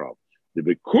b'achrav. The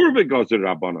bekur begozer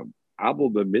Rabbanam,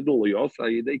 abel b'middle yosa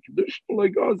yedei kedush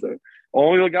legozer.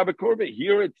 Only legabe kurve.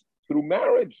 Here it's through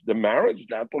marriage. The marriage,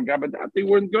 that they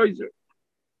weren't geyser.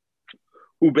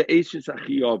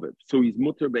 So he's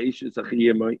mutter be'eshes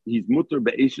achiyemai. He's mutter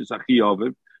be'eshes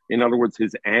achiyaviv. In other words,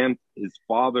 his aunt, his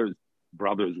father's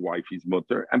brother's wife, he's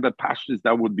mutter. And the pashtas,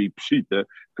 that would be pshita,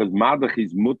 because madach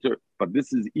is mutter, but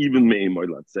this is even me'imoy,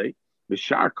 let's say. The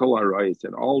shar kol arayis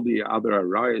and all the other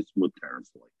arayis mutter.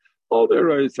 All the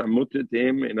arayis are mutter to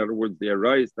him. In other words, the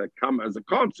arayis that come as a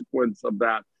consequence of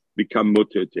that become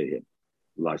mutter to him.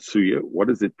 Lasuya, what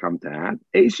does it come to add?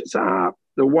 Eishesah,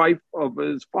 the wife of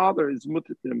his father, is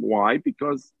mutter to him. Why?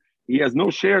 Because he has no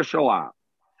share shalah.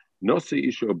 No se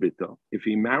isha bita. If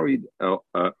he married a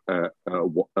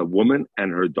woman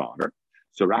and her daughter,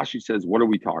 so Rashi says, what are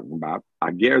we talking about?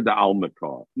 Ager da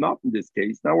almakah. Not in this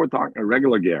case. Now we're talking a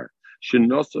regular ger.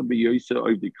 Shenosa b'yoysa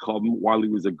of the chum. While he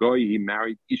was a guy, he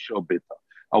married isha bita,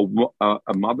 a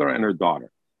mother and her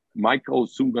daughter. Michael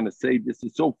is soon going to say this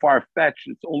is so far-fetched,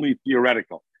 it's only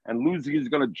theoretical. And Lucy is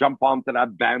going to jump onto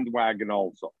that bandwagon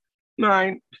also.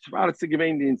 Nine,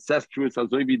 the incestuous,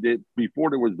 as we did before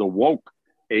there was the woke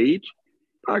age.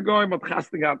 The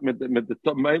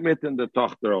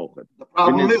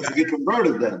problem is he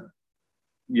converted them.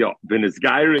 Yeah,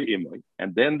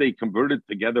 and then they converted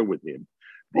together with him.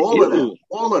 All of them.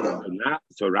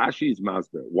 So Rashi's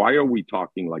master, why are we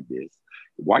talking like this?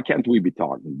 Why can't we be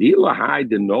talking? If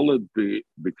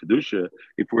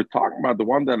we're talking about the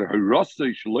one that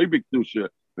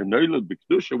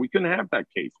we couldn't have that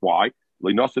case. Why?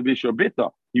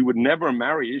 He would never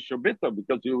marry Isha Bita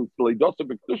because he was he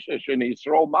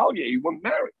wouldn't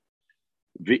marry.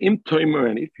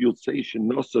 And if you'll say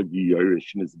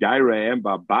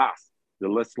the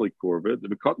Leslie Corbett,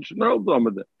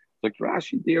 the like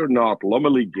Rashi, they're not.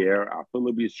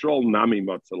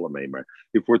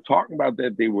 If we're talking about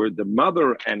that, they were the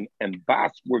mother and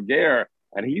Bas were ger,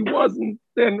 and he wasn't.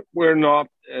 Then we're not.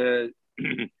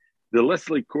 The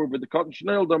Leslie Kurva, the Cotton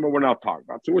Chanel Dama, we're not talking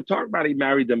about. So we're talking about he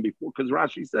married them before, because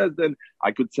Rashi says then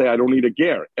I could say I don't need a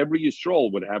ger. Every Yisrael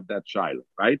would have that shiloh,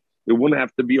 right? It wouldn't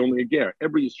have to be only a ger.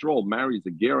 Every Yisrael marries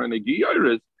a ger and a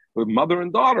giyaris with mother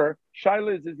and daughter.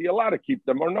 Shiloh is he allowed to keep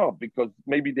them or not? Because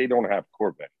maybe they don't have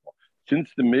korban anymore.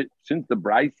 Since the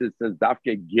Brisa says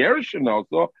dafke gershon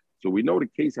also, so we know the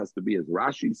case has to be as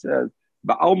Rashi says.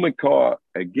 Ba'al Mekah,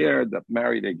 a ger that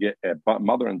married a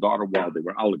mother and daughter while they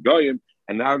were al goyim,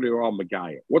 and now they're all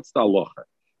Megaya. What's the halacha?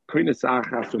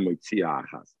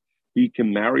 He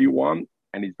can marry one,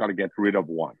 and he's got to get rid of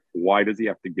one. Why does he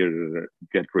have to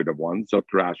get rid of one? So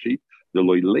Rashi,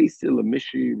 because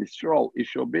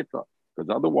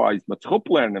otherwise,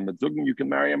 you can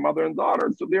marry a mother and daughter,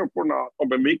 so therefore not.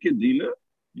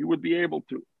 You would be able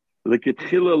to.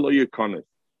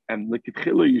 And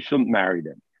you shouldn't marry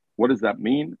them. What does that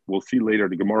mean? We'll see later.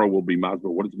 The Gemara will be masber.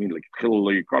 What does it mean? We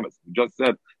just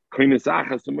said,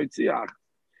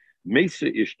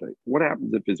 what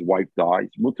happens if his wife dies?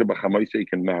 He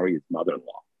can marry his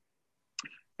mother-in-law.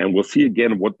 And we'll see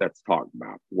again what that's talking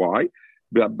about. Why?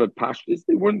 But Pashtus,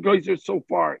 they weren't geyser so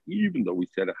far, even though we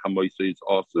said a chamoisa is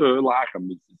also they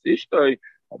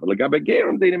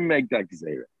didn't make that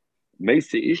gzeira.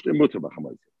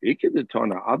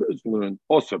 Others learn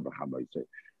also b'chamoisa.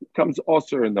 It comes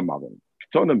also in the mother.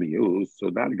 So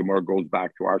that Gemara goes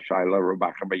back to our Shaila,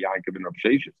 Rabbacha Bayankev and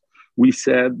Rabsheshes. We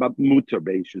said, but mutter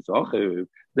beishes ochev,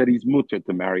 that he's mutter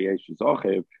to marry Eshes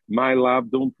ochev. My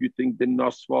love, don't you think the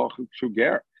nosvach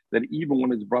shuger, that even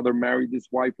when his brother married his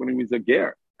wife when he was a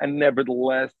ger, and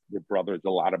nevertheless the brother is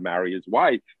allowed to marry his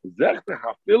wife. Zechte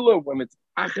hafila, when it's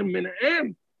achim min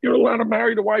em, you're allowed to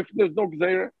marry the wife and there's no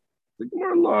gzeira. The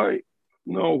Gemara lie.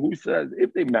 No, who says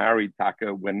if they married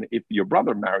Taka if your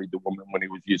brother married the woman when he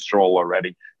was Yisrael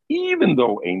already, even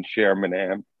though ain't Sher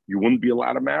Menam, you wouldn't be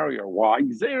allowed to marry her. Why?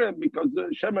 Because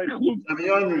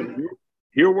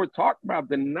here we're talking about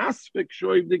the Nasfik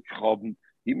Shoivdik Chavn.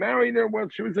 He married her when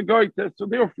she was a goyte, so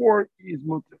therefore he's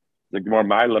mutter. The Gemara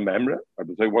Ma'ila Memra, I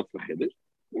would say, what's the Chiddush?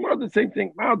 Gemara the same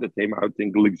thing. Now the same out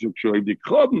thing Gligzuk Shoivdik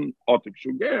Chavn, Otik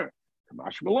Shuger,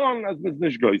 Kamash Malon as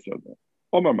Miznish Goyte.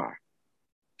 Omar.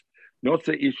 Not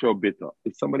say isho bita.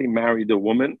 If somebody married a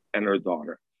woman and her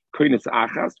daughter, koines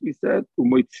achas, we said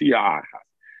umoitzia achas,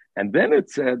 and then it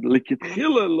said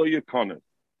likitchila lo yakonis.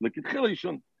 Likitchila you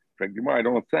shouldn't. Frank Gemara, I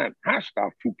don't understand.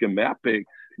 Hashtag fukim meapik.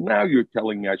 Now you're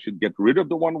telling me I should get rid of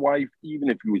the one wife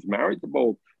even if he was married to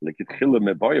both. Likitchila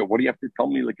meboya. What do you have to tell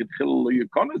me? Likitchila lo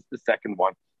yakonis, the second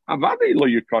one. Avade lo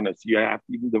yakonis. You have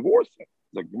to even divorce him.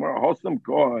 Like Gemara hosam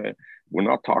ko. We're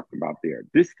not talking about there.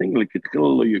 This thing likitchila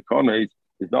lo yakonis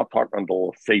is not talking about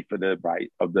the safe of the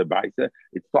Baisa.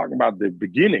 It's talking about the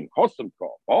beginning. All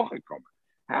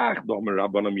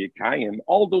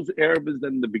those Arabs that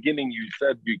in the beginning you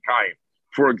said Yikayim.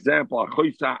 For example,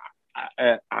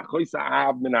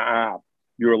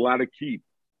 you're allowed to keep.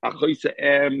 According to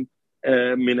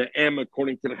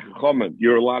the Chachamim,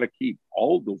 you're allowed to keep.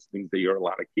 All those things that you're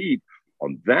allowed to keep.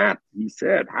 On that, he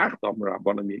said,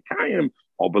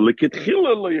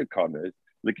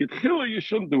 you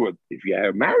shouldn't do it. If you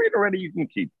are married already, you can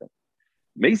keep them.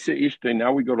 Mesa Ishte,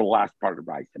 now we go to the last part of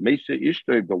Raisa. Mesa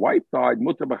Ishte, if the wife died,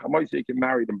 Mutter b'chamoisa, you can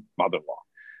marry the mother-in-law.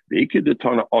 The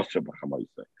Ikidetana Osa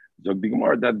b'chamoisa. So the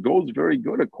Gemara, that goes very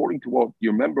good according to what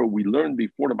you remember we learned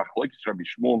before the Machlekes Rabbi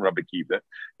Shmuel and Rabbi Kiva.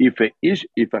 If a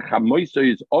chamoisa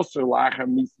is Osa la'achar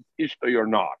Mesa Ishte or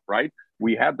not, right?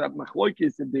 We had that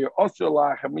Machlekes if they're Osa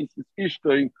la'achar Mesa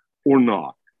Ishte or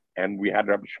not. And we had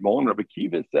Rabbi Shmuel and Rabbi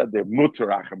Kiva said they're mutter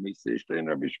acham misishta, and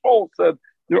Rabbi Shmuel said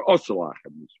they're also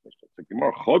acham misishta. So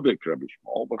Gemara chodek Rabbi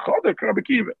Shmuel, but chodek Rabbi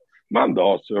Kiva. Man the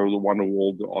also the one who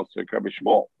will the also Rabbi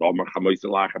Shmuel. Domer chamois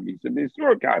lachem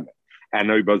misishta kaime. And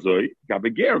Oibazoi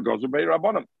Gabeger goes by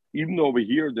Rabbanim. Even though over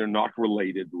here they're not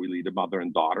related, really, the mother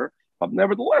and daughter, but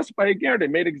nevertheless by a ger they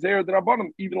made a gzer the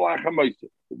Rabbanim even lachem misishta.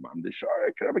 Man the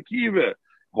sharek Rabbi Kiva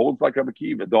holds like Rabbi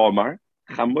Kiva. Domar.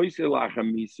 What does it mean,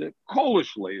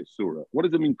 Kolish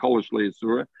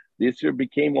Le'asura? The Isser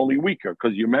became only weaker,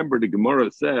 because you remember the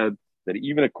Gemara said that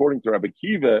even according to Rabbi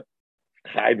Kiva,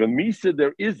 Chayva Misa,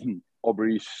 there isn't, over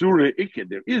Isura Ikke,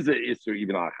 there is an Isser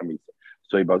even Achamisa.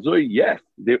 So, Ibazoi, yes,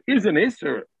 there is an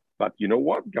Isser, but you know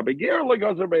what?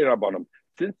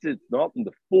 Since it's not in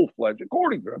the full-fledged,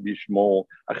 according to Rabbi Shmuel,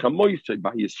 Achamoisei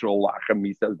by Yisrael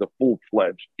Achamisa is the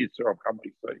full-fledged Isser of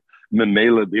Chamoisei.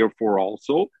 Memela, therefore,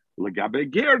 also,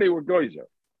 they were goyzer,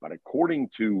 but according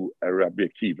to Rabbi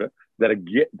Akiva, that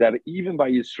even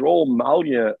by Yisrael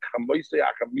Malya Chamoisei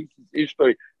Achamisis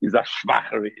Ishtoi is a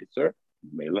schwacher iser.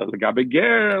 Mela legabe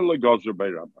ger legozer by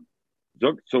Rabban.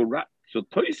 So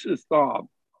Toysis thought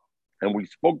And we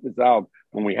spoke this out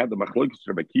when we had the Machlokes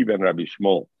Rabbi Akiva and Rabbi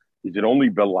Shmuel. Is it only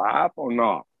Belav or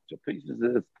not? So this is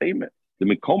a statement. The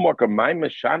Mikomok of my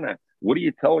Meshana. What are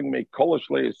you telling me? Kolosh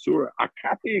le'asura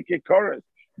akati kekaris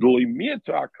dolimia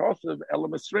to akasav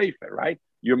elamasreifa. Right?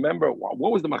 You remember what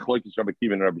was the Machlokes Rabbi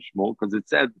Akiva and Rabbi Shmuel? Because it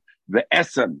said the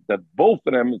esem that both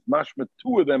of them is mashma.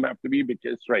 Two of them have to be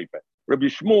b'kisreifa. Rabbi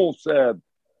Shmuel said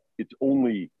it's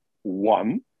only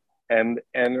one, and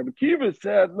Rabbi Akiva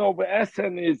said no. The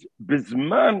esem is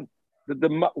bisman that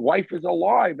the wife is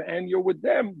alive and you're with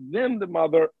them. Then the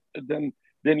mother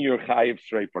then you're chayiv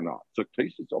shreif or not. So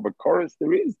cases of a chorus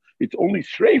there is. It's only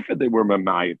shreifa they were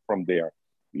mamayit from there.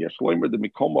 Yeshloimer the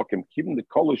mikomokim kibim the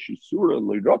kolish yisura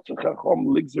lerotzachachom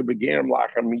ligzer begerim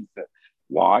lachar misa.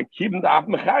 Why kibim the af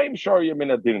mechayim sharyim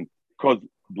in adin? Because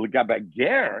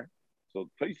b'legabager. So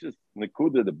places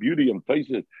nekuda the beauty of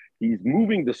places he's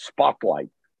moving the spotlight.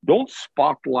 Don't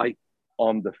spotlight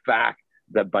on the fact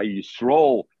that by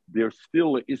Yisrael there's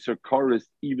still an iser chorus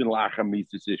even lachar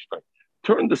misa ishtay.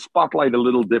 Turn the spotlight a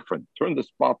little different. Turn the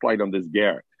spotlight on this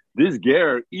ger. This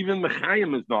ger, even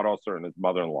Mechayim is not also in his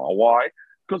mother-in-law. Why?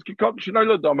 Because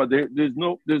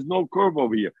there's no curve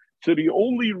over here. So the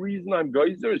only reason I'm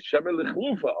geyser is Shemel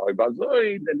Lechlufa.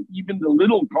 And even the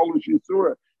little Kolish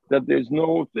Yisura, that there's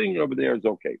no thing over there is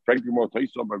okay. Frankly, more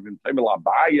Taisom, I've been Tamil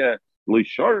Abaya,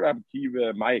 Lishar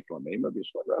Abkiva, Maiklam,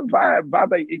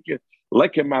 Vada Ike,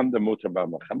 Lekeman the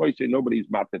Mutabama. Chamoy say nobody's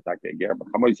Matatake ger, but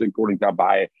Chamoy say according to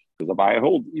Abaya. Because Abaya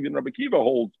holds, even Rabbi Akiva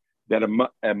holds, that a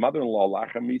mother-in-law,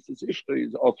 Lachar Mises Ishta,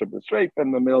 is also b'sreif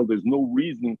in the middle. There's no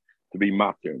reason to be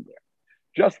matir in there.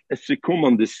 Just a sikum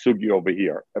on this sugi over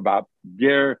here about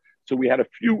ger. So we had a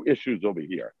few issues over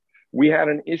here. We had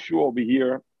an issue over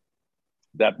here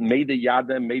that made the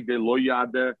yada, made the lo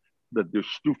yada, that the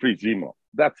shtufe zima.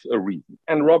 That's a reason.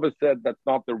 And Rabbi said that's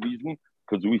not the reason,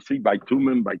 because we see by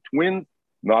tumim, by twins,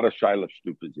 not a shaila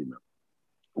shtufe zima.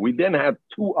 We then have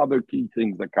two other key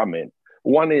things that come in.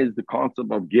 One is the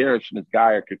concept of gerish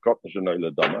nisgaya kekotnish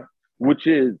ladama, which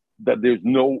is that there's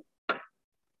no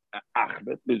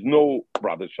achbet, there's no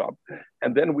brothership.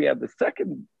 And then we have the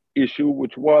second issue,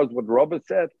 which was what Rabbi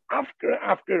said after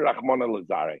Rachmana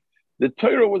Lazare. The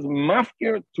Torah was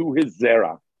mafkir to his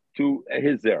zera.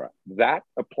 That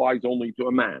applies only to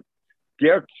a man.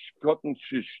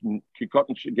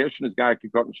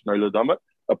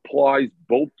 Applies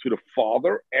both to the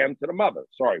father and to the mother.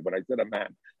 Sorry, when I said a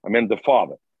man, I meant the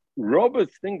father.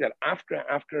 Robbers think that after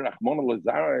Rachmana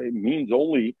Lazare means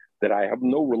only that I have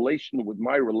no relation with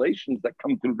my relations that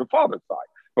come through the father's side.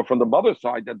 But from the mother's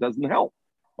side, that doesn't help.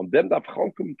 So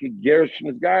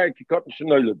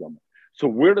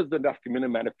where does the nafkamina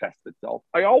manifest itself?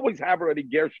 I always have already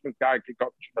Gershon Guy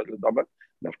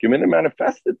Nafkamina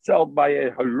manifests itself by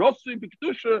a Harosi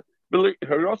Bikdusha. Over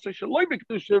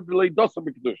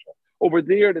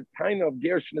there, the time of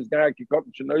Gershon is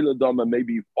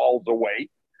maybe falls away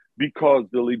because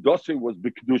the Lidose was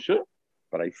Bikdusha,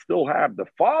 but I still have the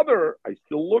father. I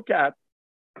still look at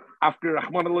after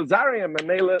Rachmana Lazare and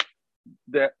Manela.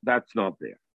 That's not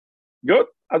there. Good.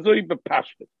 There's a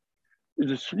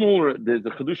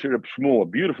Chedusha Reb Shmuel, a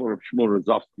beautiful Reb Shmuel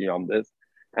Rozovsky on this,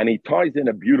 and he ties in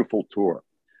a beautiful tour.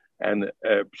 And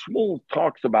Shmuel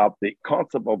talks about the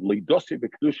concept of Lidosi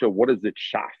V'Kedusha. What is it,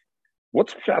 Shaf?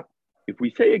 What's Shaf? If we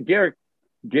say a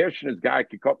Gershon is Gai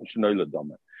Kikot Shenoila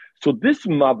Dama. So this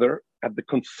mother, at the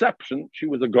conception, she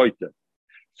was a Goita.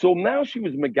 So now she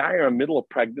was Megaya in the middle of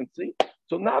pregnancy.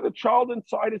 So now the child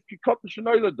inside is Kikot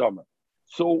Shenoila Dama.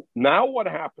 So now what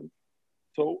happens?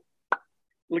 So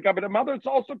L'gabe the mother, it's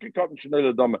also Kikot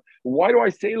Shenoila Dama. Why do I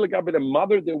say L'gabe the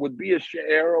mother? There would be a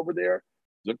she'er over there.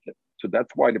 So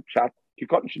that's why the pshat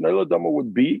Kikot Shenoila Dama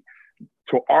would be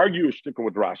to argue a shtickle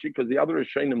with Rashi, because the other is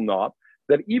Shainim not,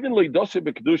 that even Leidose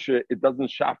B'Kedusha, it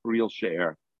doesn't shaf real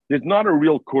she'er. There's not a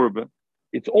real kurba.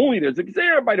 It's only there's a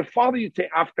gzera by the father. You say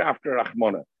after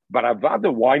Rachmana, but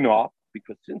Avada, why not?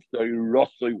 Because since the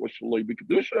Rosoi was Shaloi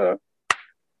B'Kedusha,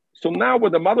 so now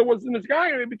when the mother was in his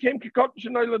guy, it became Kikot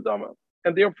Shenoila Dama,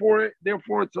 and therefore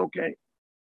it's okay.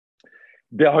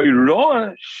 The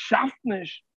Hayroa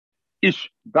Shafnish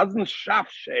doesn't shaf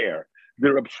share.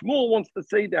 The Reb Shmuel wants to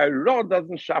say the Hayroa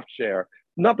doesn't shaf share.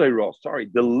 Not the Hayroa, sorry.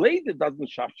 The Leda doesn't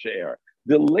shaf share.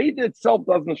 The Leda itself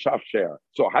doesn't shaf share.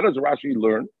 So how does Rashi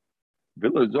learn?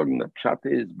 Villa Zogin, the pshat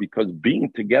is because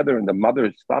being together in the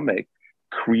mother's stomach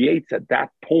creates at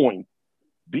that point,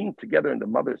 being together in the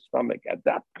mother's stomach at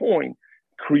that point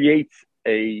creates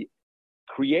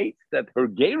that her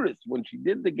geirus, when she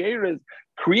did the geirus,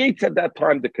 creates at that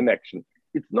time the connection.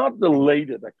 It's not the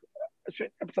later that.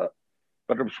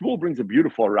 But Reb Shmuel brings a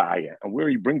beautiful raya, and where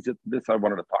he brings it, this I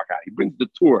wanted to talk about. He brings the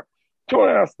tour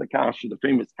Torah asked the Kasha, the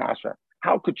famous Kasha,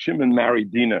 how could Shimon marry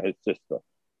Dinah, his sister?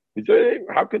 He said, hey,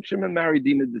 how could Shimon marry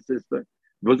Dinah, the sister?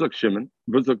 Vuzuk Shimon,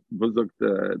 Vuzuk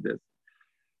this.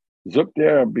 Zuk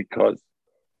there because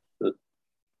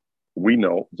we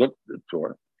know, Zuk the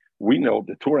Torah, we know,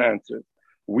 the Torah answers,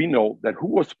 we know that who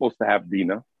was supposed to have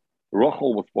Dinah?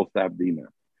 Rachel was supposed to have Dinah.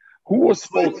 Who was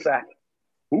supposed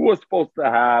to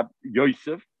have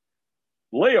Yosef?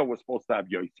 Leah was supposed to have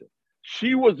Yosef.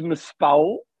 She was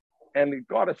mispal, and it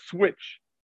got a switch.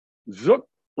 Zuk,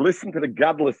 listen to the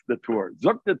godless the Torah.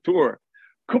 Zuk the Torah.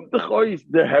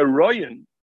 The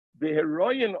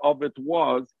heroine of it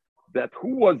was that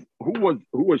who was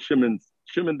Shimon's?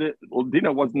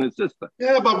 Dinah wasn't his sister.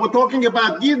 Yeah, but we're talking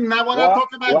about Yidden. Now we're not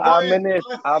talking about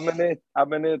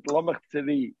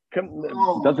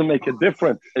Doesn't make a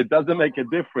difference. It doesn't make a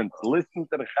difference. Listen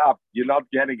to the chap. You're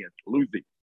not getting it.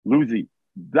 Lucy.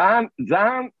 Zan,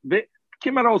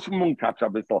 kim raus vom Munkatsch a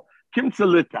bissl. Kim zu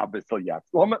lit a bissl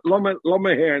jetzt. Lass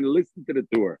me hear and listen to the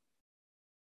Torah.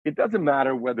 It doesn't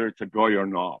matter whether it's a goy or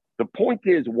not. The point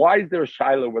is, why is there a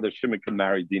shaila whether Shimon can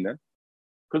marry Dinah?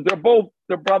 Because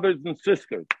they're brothers and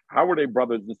sisters. How are they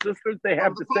brothers and sisters? They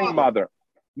have the same mother.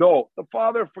 No, the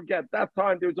father, forget. That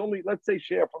time there was only, let's say,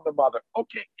 share from the mother.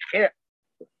 Okay, share.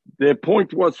 The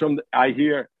point was I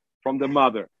hear from the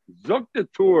mother. Zok the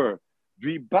Torah,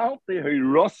 Vibalte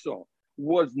Hiroso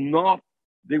was not,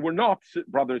 they were not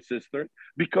brother and sister,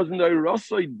 because in the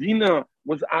Hiroso, Dinah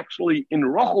was actually in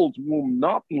Rachel's womb,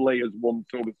 not in Leah's womb,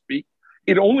 so to speak.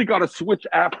 It only got a switch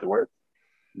afterwards.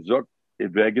 Zok,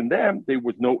 wegen them, there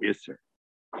was no Isser.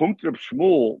 Kommt Reb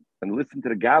Shmuel, and listen to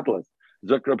the Gadlas.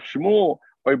 Zok Reb Shmuel,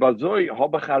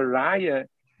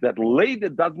 that Leda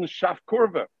doesn't shaf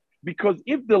korva. Because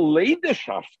if the Leda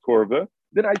shafs korva,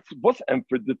 then I was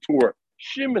entered the tour.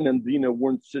 Shimon and Dinah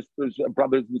weren't sisters,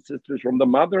 brothers and sisters from the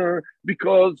mother,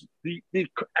 because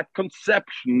at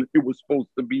conception it was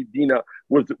supposed to be Dinah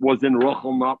was in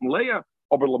Rachel, not in Leah.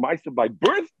 But Lamaisa by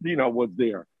birth Dinah was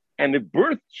there, and if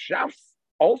birth shafs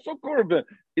also korva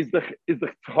is the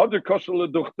chader kosher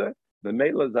leduchte. The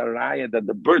mela zaraya that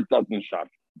the birth doesn't shaf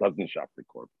the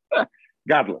korva.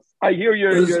 Godless. I hear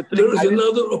your there is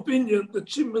another opinion that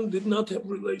Shimon did not have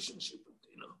relationship with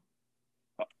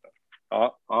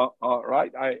Dinah.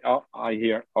 Right. I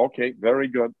hear. Okay, very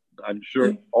good. I'm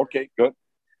sure. Okay, good.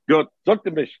 Zog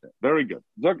the Mishnah. Very good.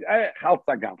 Zog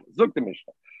Gadless. Zog the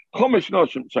Mishnah. Chumash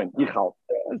Noshim Shein. Ich halt.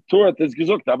 Torah is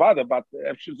gesucht, aber zog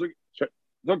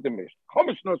the Mishnah.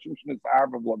 Chumash Noshim Shein is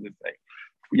Arab what they say.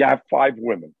 You have 5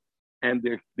 women, and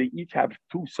they each have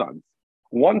 2 sons.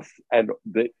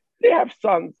 They have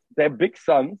sons. They have big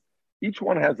sons. Each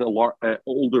one has an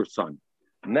older son.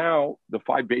 Now the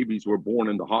 5 babies were born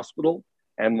in the hospital,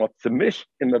 and what's mished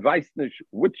in the Weissnish,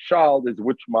 which child is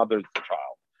which mother's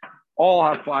child. All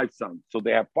have 5 sons, so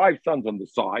they have 5 sons on the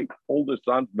side. Older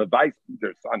sons, the Weissnish,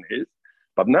 their son is,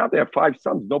 but now they have 5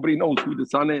 sons. Nobody knows who the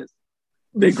son is.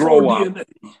 They grow up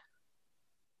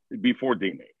before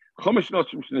DNA.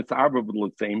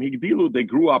 They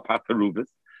grew up at Teruvis.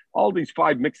 All these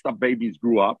 5 mixed up babies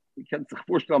grew up. You can't sich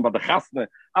vorstellen, bei der Chasne,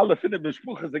 alle 5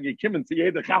 Mishpuche sind gekommen zu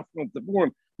jeder Chasne und zu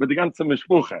born mit der ganzen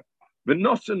Mishpuche.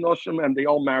 And they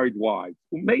all married wives.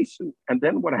 And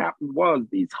then what happened was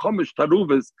these Chumash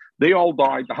Teruvis, they all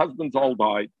died. The husbands all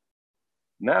died.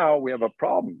 Now we have a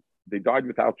problem. They died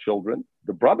without children.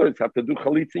 The brothers have to do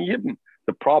Chalitz and Yibam.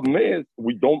 The problem is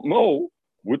we don't know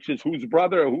which is whose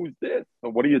brother, who's this. So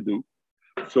what do?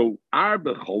 So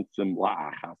Arbe Cholzim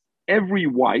La'achas. Every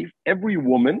wife, every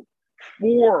woman,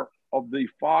 4 of the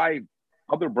 5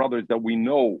 other brothers that we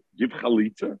know give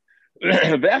chalitza,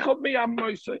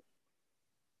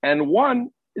 and 1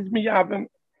 is miyavim.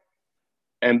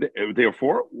 And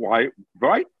therefore, why?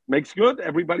 Right? Makes good.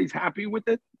 Everybody's happy with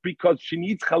it because she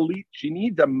needs chalitza. She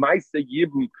needs a ma'aseh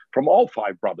yibum from all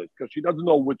 5 brothers because she doesn't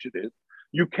know which it is.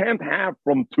 You can't have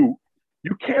from 2.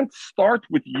 You can't start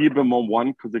with yibum on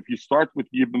 1 because if you start with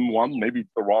yibum 1, maybe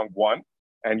it's the wrong one.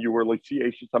 And you were like, so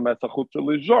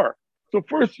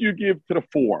first you give to the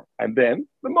 4, and then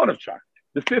the monachak.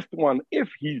 The 5th one,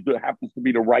 if he happens to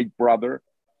be the right brother,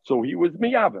 so he was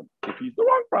miyavim. If he's the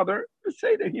wrong brother, just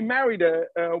say that he married a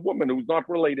woman who's not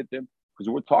related to him, because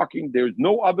we're talking, there's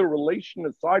no other relation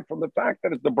aside from the fact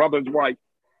that it's the brother's wife.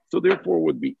 So therefore it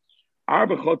would be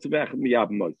arba chotzevech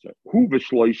miyavim moser. Hu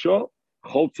v'shloisha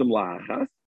chotzem la'achas.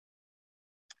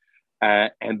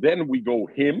 And then we go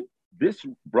him, this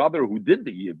brother who did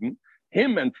the Yidden,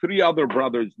 him and 3 other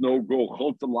brothers go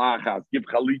Cholzim La'achas, give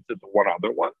Chalitza to one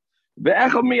other one.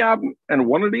 Ve'echel miyavim, and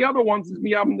one of the other ones is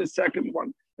miyavim, the second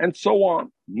one, and so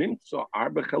on. Nimtza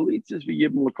arba Chalitzas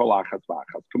v'Yibim l'Kol Achas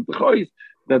v'Achas. Come to Chois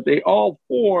that they all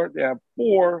 4, they have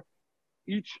 4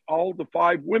 all the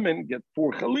 5 women get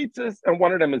 4 chalitzas, and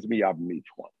one of them is miyabim each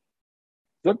one.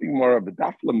 Something more of a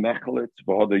dafla mechlitz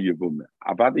v'hoda yivum.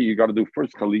 Avada, you got to do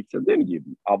first chalitza, then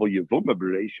yivum. Avo yivum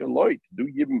bereisha loy. To do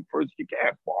yivum first, you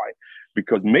can't. Why?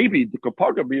 Because maybe the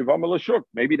kapaga be yivam l'shuk.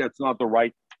 Maybe that's not the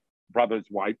right brother's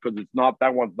wife, because it's not,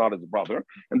 that one's not his brother,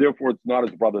 and therefore it's not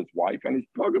his brother's wife, and his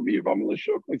paga be yivam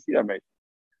l'shuk. Let's see, I mean.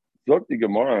 Zok the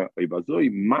Gemara,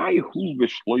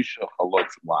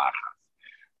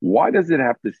 why does it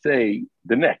have to say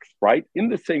the next, right? In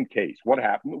the same case, what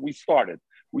happened? We started.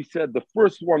 We said the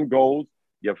first one goes,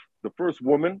 you have the first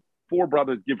woman, 4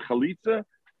 brothers give chalitza,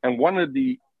 and one of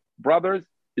the brothers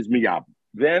is miyab.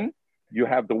 Then you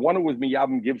have the one who was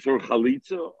miyab gives her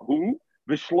chalitza, who?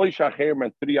 V'shloish acher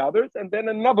and 3 others, and then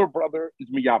another brother is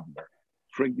miyab.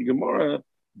 Frank the Gemara,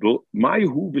 why do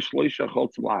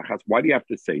you have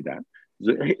to say that?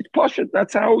 It's pashut.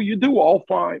 That's how you do all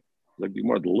 5. Like the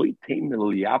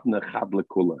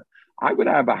I would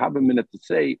have a minute to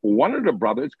say one of the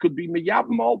brothers could be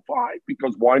miyabim all 5,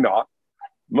 because why not?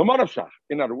 In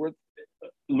other words,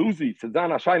 Luzi says,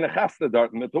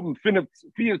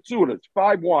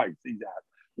 5 wives he has.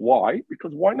 Why?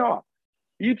 Because why not?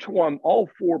 Each one, all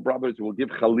 4 brothers will give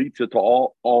chalitza to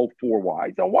all 4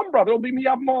 wives, and one brother will be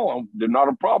miyabim all. They're not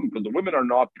a problem because the women are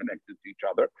not connected to each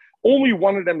other. Only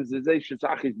one of them is Zezei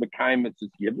Mekayim, it's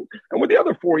given, and with the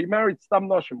other 4, he married Stam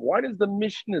Noshim. Why does the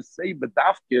Mishnah say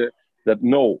B'dafke that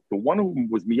no, the one who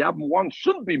was miyabim one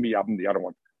shouldn't be miyabim the other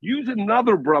one? Use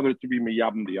another brother to be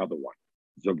miyabim the other one.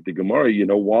 So the Gemara, you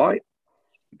know why?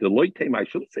 The loitem, I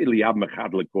shouldn't say liyab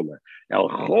mechad lekula. El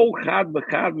chol chad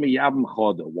mechad miyabim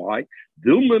choda. Why?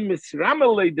 Dilma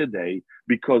misramele today,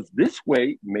 because this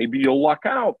way maybe you'll luck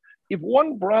out. If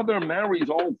one brother marries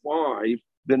all 5,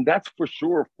 then that's for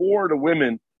sure 4 of the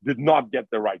women did not get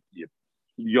the right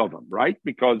yodam, right?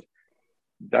 Because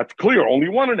that's clear. Only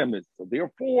one of them is. So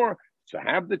therefore, to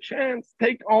have the chance,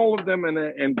 take all of them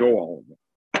and go all of them.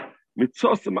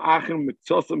 Mitzosam achim,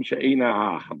 mitzosam she'ena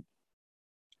achim.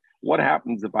 What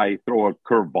happens if I throw a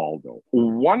curveball though?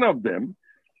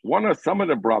 Some of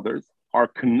the brothers are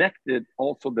connected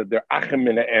also that they're achim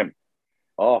and em.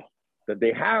 Oh, that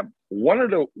they have one of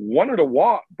the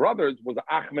brothers was an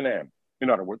achim and em. In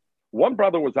other words, one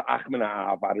brother was an achim and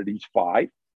av out of these 5,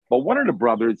 but one of the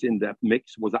brothers in that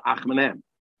mix was an achim and em.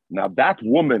 Now that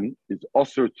woman is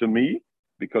usher to me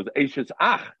because Eishes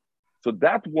ach. So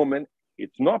that woman,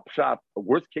 it's not pshat. The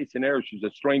worst case scenario, she's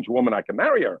a strange woman. I can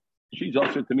marry her. She's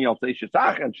also to me, I'll say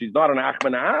Shesach, and she's not an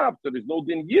Achman Ahab, so there's no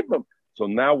din yibam. So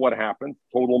now what happens?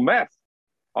 Total mess.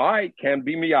 I can't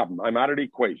be miyabim. I'm out of the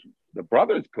equation. The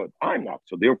brothers could. I'm not.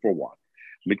 So therefore what?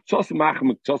 The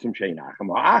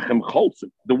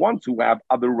ones who have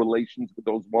other relations with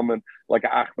those women, like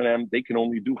Achman, they can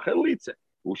only do chalitza.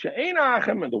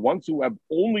 And the ones who have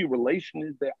only relation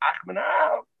is their Achman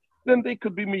Ahab, then they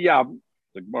could be miyabim.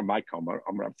 Like my kamar,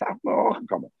 I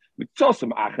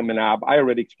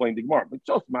already explained the Gemara.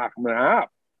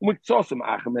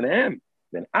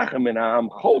 Then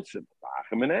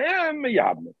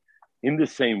in the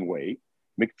same way,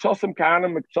 let's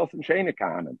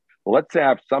say I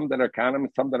have some that are kahanim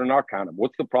and some that are not kahanim.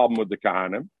 What's the problem with the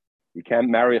kahanim? You can't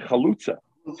marry a chalutza.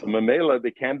 So mamela,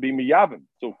 they can't be miyavim.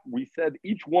 So we said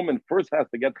each woman first has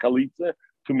to get chalitza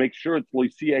to make sure it's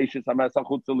loisia eishes hamasa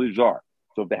chutza lijar.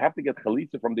 So if they have to get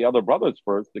chalitza from the other brothers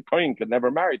first, the kohen could never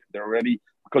marry them. They're already,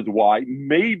 because why?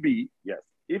 Maybe, yes,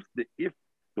 if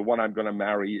the one I'm going to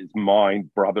marry is mine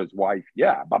brother's wife,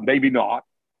 yeah, but maybe not.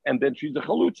 And then she's a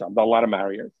chalutza. I'm not allowed to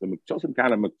marry her. So miktosim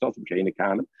kahanim, she'ena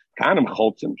kahanim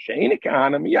choltzim, she'ena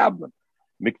kahanim yavnim.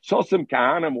 Miktosim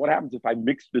kahanim, what happens if I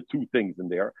mix the 2 things in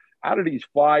there? Out of these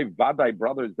 5 vadai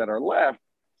brothers that are left,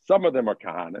 some of them are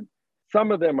kahanim,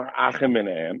 some of them are achim and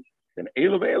em. Then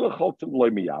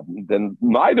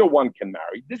neither one can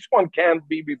marry. This one can't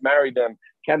be married them,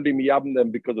 can't be miyabim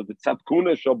them because of the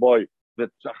tzadkuna shaboy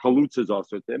that chalutz is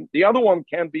also them. The other one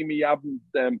can't be miyabim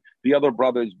them, the other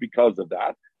brothers, because of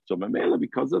that. So mamela,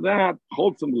 because of that,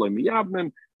 choltzim lo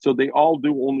miyabim. So they all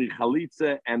do only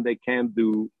chalitza and they can't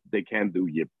do yib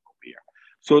over here.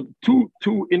 So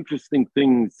two interesting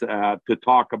things to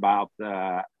talk about.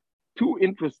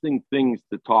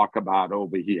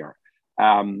 Over here.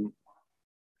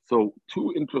 So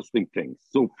 2 interesting things.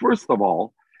 So first of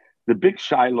all, the big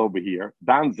shaila over here,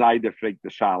 Dan Zayde fragt the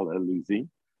shaila, Luzi,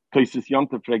 Tosis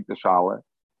Yonta fragt the shaila,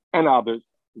 and others.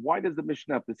 Why does the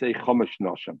Mishnah have to say chomesh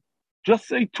noshim? Just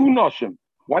say 2 noshim.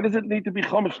 Why does it need to be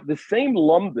chomesh? The same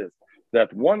lumdis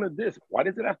that one of this. Why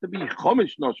does it have to be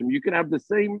chomesh noshim? You can have the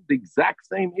exact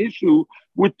same issue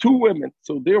with 2 women.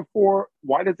 So therefore,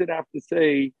 why does it have to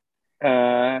say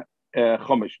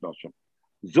chomesh noshim?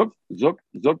 Zuk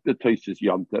the Tosis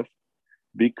Yontef,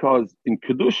 because in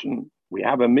Kedushin we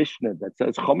have a Mishnah that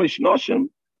says Chomesh Noshim.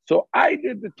 So I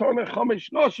did the Torah Chomesh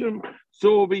Noshim.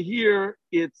 So over here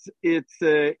it says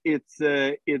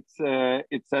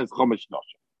Chomesh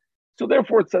Noshim. So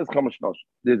therefore it says Chomesh Noshim.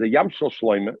 There's a Yamshel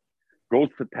Shloime goes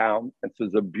to town and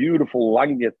says a beautiful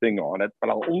Langya thing on it, but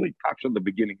I'll only touch on the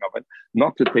beginning of it,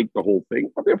 not to take the whole thing.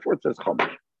 But therefore it says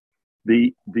Chomesh.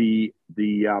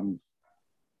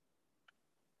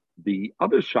 The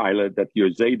other shaila that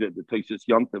Yerzeda, the Tosis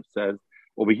Yontef says,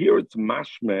 over here it's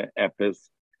mashme epis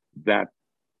that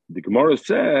the Gemara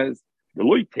says, that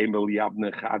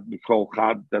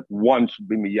one should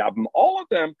be miyabim, all of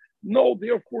them. No,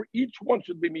 therefore each one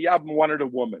should be miyabim one of the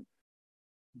woman.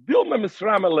 Dilma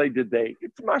Misramalei today,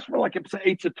 it's mashma like it's a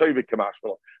tovik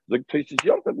mashma. The Tosis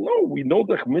Yontef, no, we know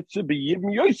the mitzvah be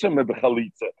yibim yosem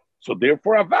bechalitza. So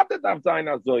therefore avada dav zayin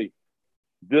azoi.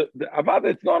 The avada,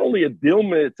 it's not only a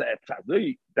dilma, it's a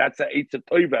tzadoi. That's a eitz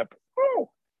toiv. No,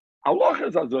 Allah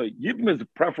is azoi. Yibm is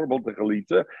preferable to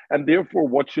chalitza, and therefore,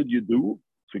 what should you do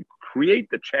to create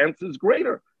the chances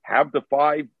greater? Have the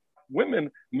 5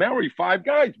 women marry 5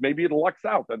 guys. Maybe it lucks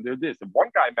out, and they're this. If one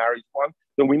guy marries one,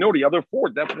 then we know the other 4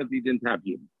 definitely didn't have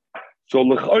yibm. So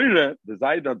lechoire the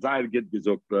zayda get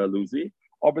gezukt Lucy,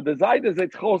 but the zayda is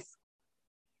etchos.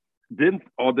 Didn't,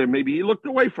 or there maybe he looked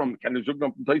away from,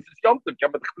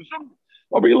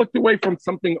 or he looked away from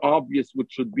something obvious,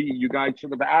 which should be, you guys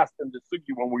should have asked in the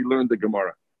sugi when we learned the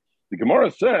Gemara. The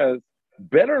Gemara says,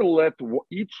 better let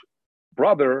each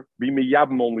brother be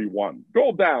miyabim only one.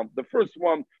 Go down. The first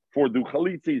one for du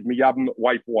chalitzi is miyabim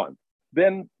wife 1.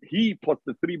 Then he plus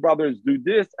the 3 brothers do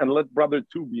this, and let brother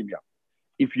 2 be miyabim.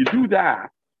 If you do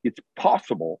that, it's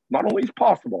possible. Not only is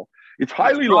possible, it's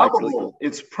highly likely.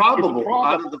 It's probable.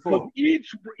 Out of the 4. So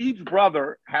each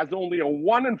brother has only a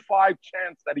 1 in 5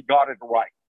 chance that he got it right.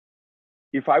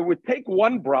 If I would take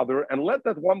one brother and let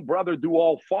that one brother do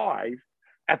all 5,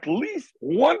 at least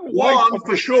one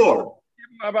for sure.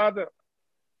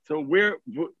 So we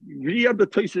have the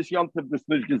Tosis Yontef this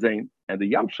Nishgezain, and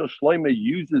the Yamshel Shloime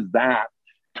uses that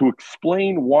to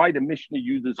explain why the Mishnah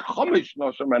uses Chomesh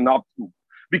Noshim and not 2.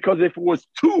 Because if it was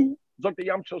 2, like the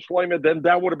Yamshel Shloime, then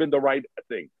that would have been the right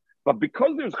thing. But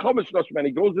because there's Chomesh Noshim and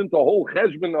he goes into a whole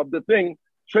cheshbon of the thing,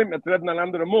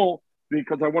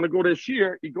 because I want to go to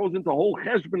Shir, he goes into a whole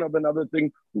cheshbon of another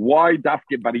thing. Why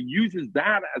dafke? But he uses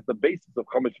that as the basis of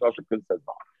Chomesh Noshim because it says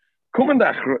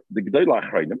the G'dayla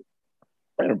Achrayim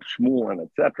and Shmuel and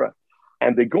etc.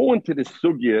 And they go into the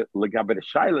sugya legabe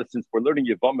shaila. Since we're learning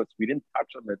Yevamis, we didn't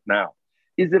touch on it now.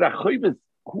 Is it a chayv?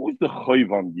 Who's the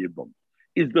chayv on Yibam?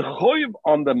 Is the choiv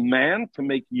on the man to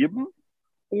make yibum,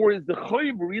 or is the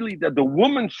choiv really that the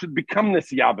woman should become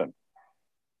nisyabim?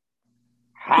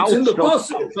 How it's in the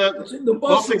pasuk. It's in the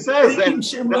pasuk. Says that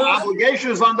the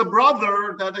obligation is on the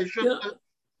brother that they should.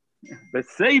 Yeah. They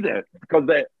say that because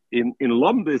they in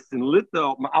Lumbus in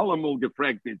Little Ma'alamul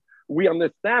gefragted. We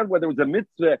understand whether it was a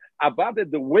mitzvah. Avada,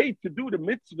 the way to do the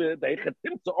mitzvah, the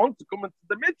echetim to on to come into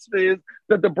the mitzvah is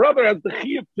that the brother has the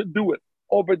chiyuv to do it.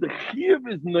 Over the chiyuv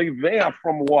is noivea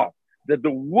from what? That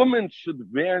the woman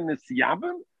should wear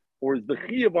nisyabim, or is the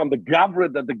chiyuv on the gavra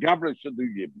that the gavra should do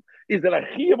yibim? Is it a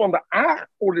chiyuv on the ach,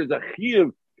 or is it a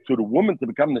chiyuv to the woman to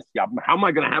become nisyabim? How am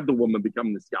I going to have the woman become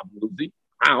nisyabim, Lucy?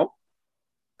 How?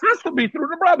 It has to be through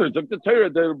the brothers. Like the Torah,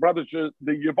 the brothers should,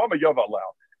 the yavama yav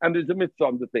allow, and there's a mitzvah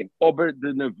on the thing. Over the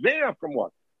nevea from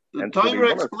what? The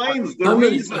Torah explains the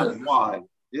reason why.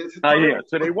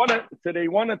 So they want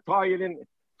to tie it in.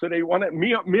 So they want to,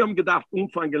 mir haben gedacht,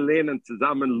 Umfang lernen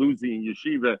zusammen, Lucy in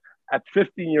yeshiva at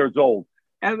 15 years old.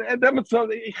 And then so,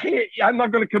 I'm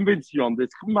not going to convince you on this.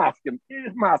 Masken.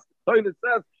 So it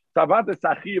says, Savate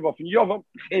Sachiv of Yovam,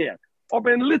 here. Aber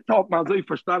in Litauen, man so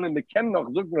verstanden, wir kennen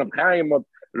noch so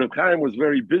Reb Chaim was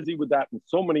very busy with that in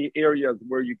so many areas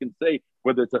where you can say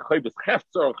whether it's a Chayvus Hefzer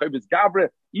or Chayvus Gavre,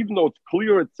 even though it's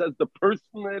clear it says the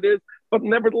person it is, but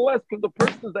nevertheless, because the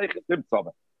person is Eichetim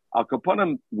Tzaveh. Al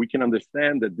Kaponim, we can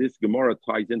understand that this Gemara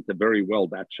ties into very well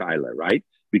that Shaila, right?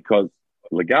 Because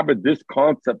Legabe, this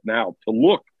concept now to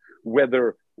look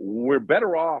whether we're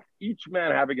better off each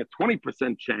man having a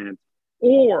 20% chance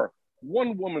or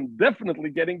one woman definitely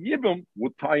getting Yibum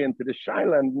would tie into the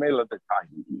Shaila and Mela the tie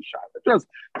into the Shaila. Just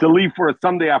to leave for a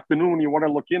Sunday afternoon, you want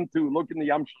to look in the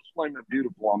Yam Shloime,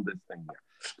 beautiful on this thing here.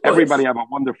 Everybody have a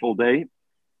wonderful day.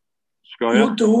 You too.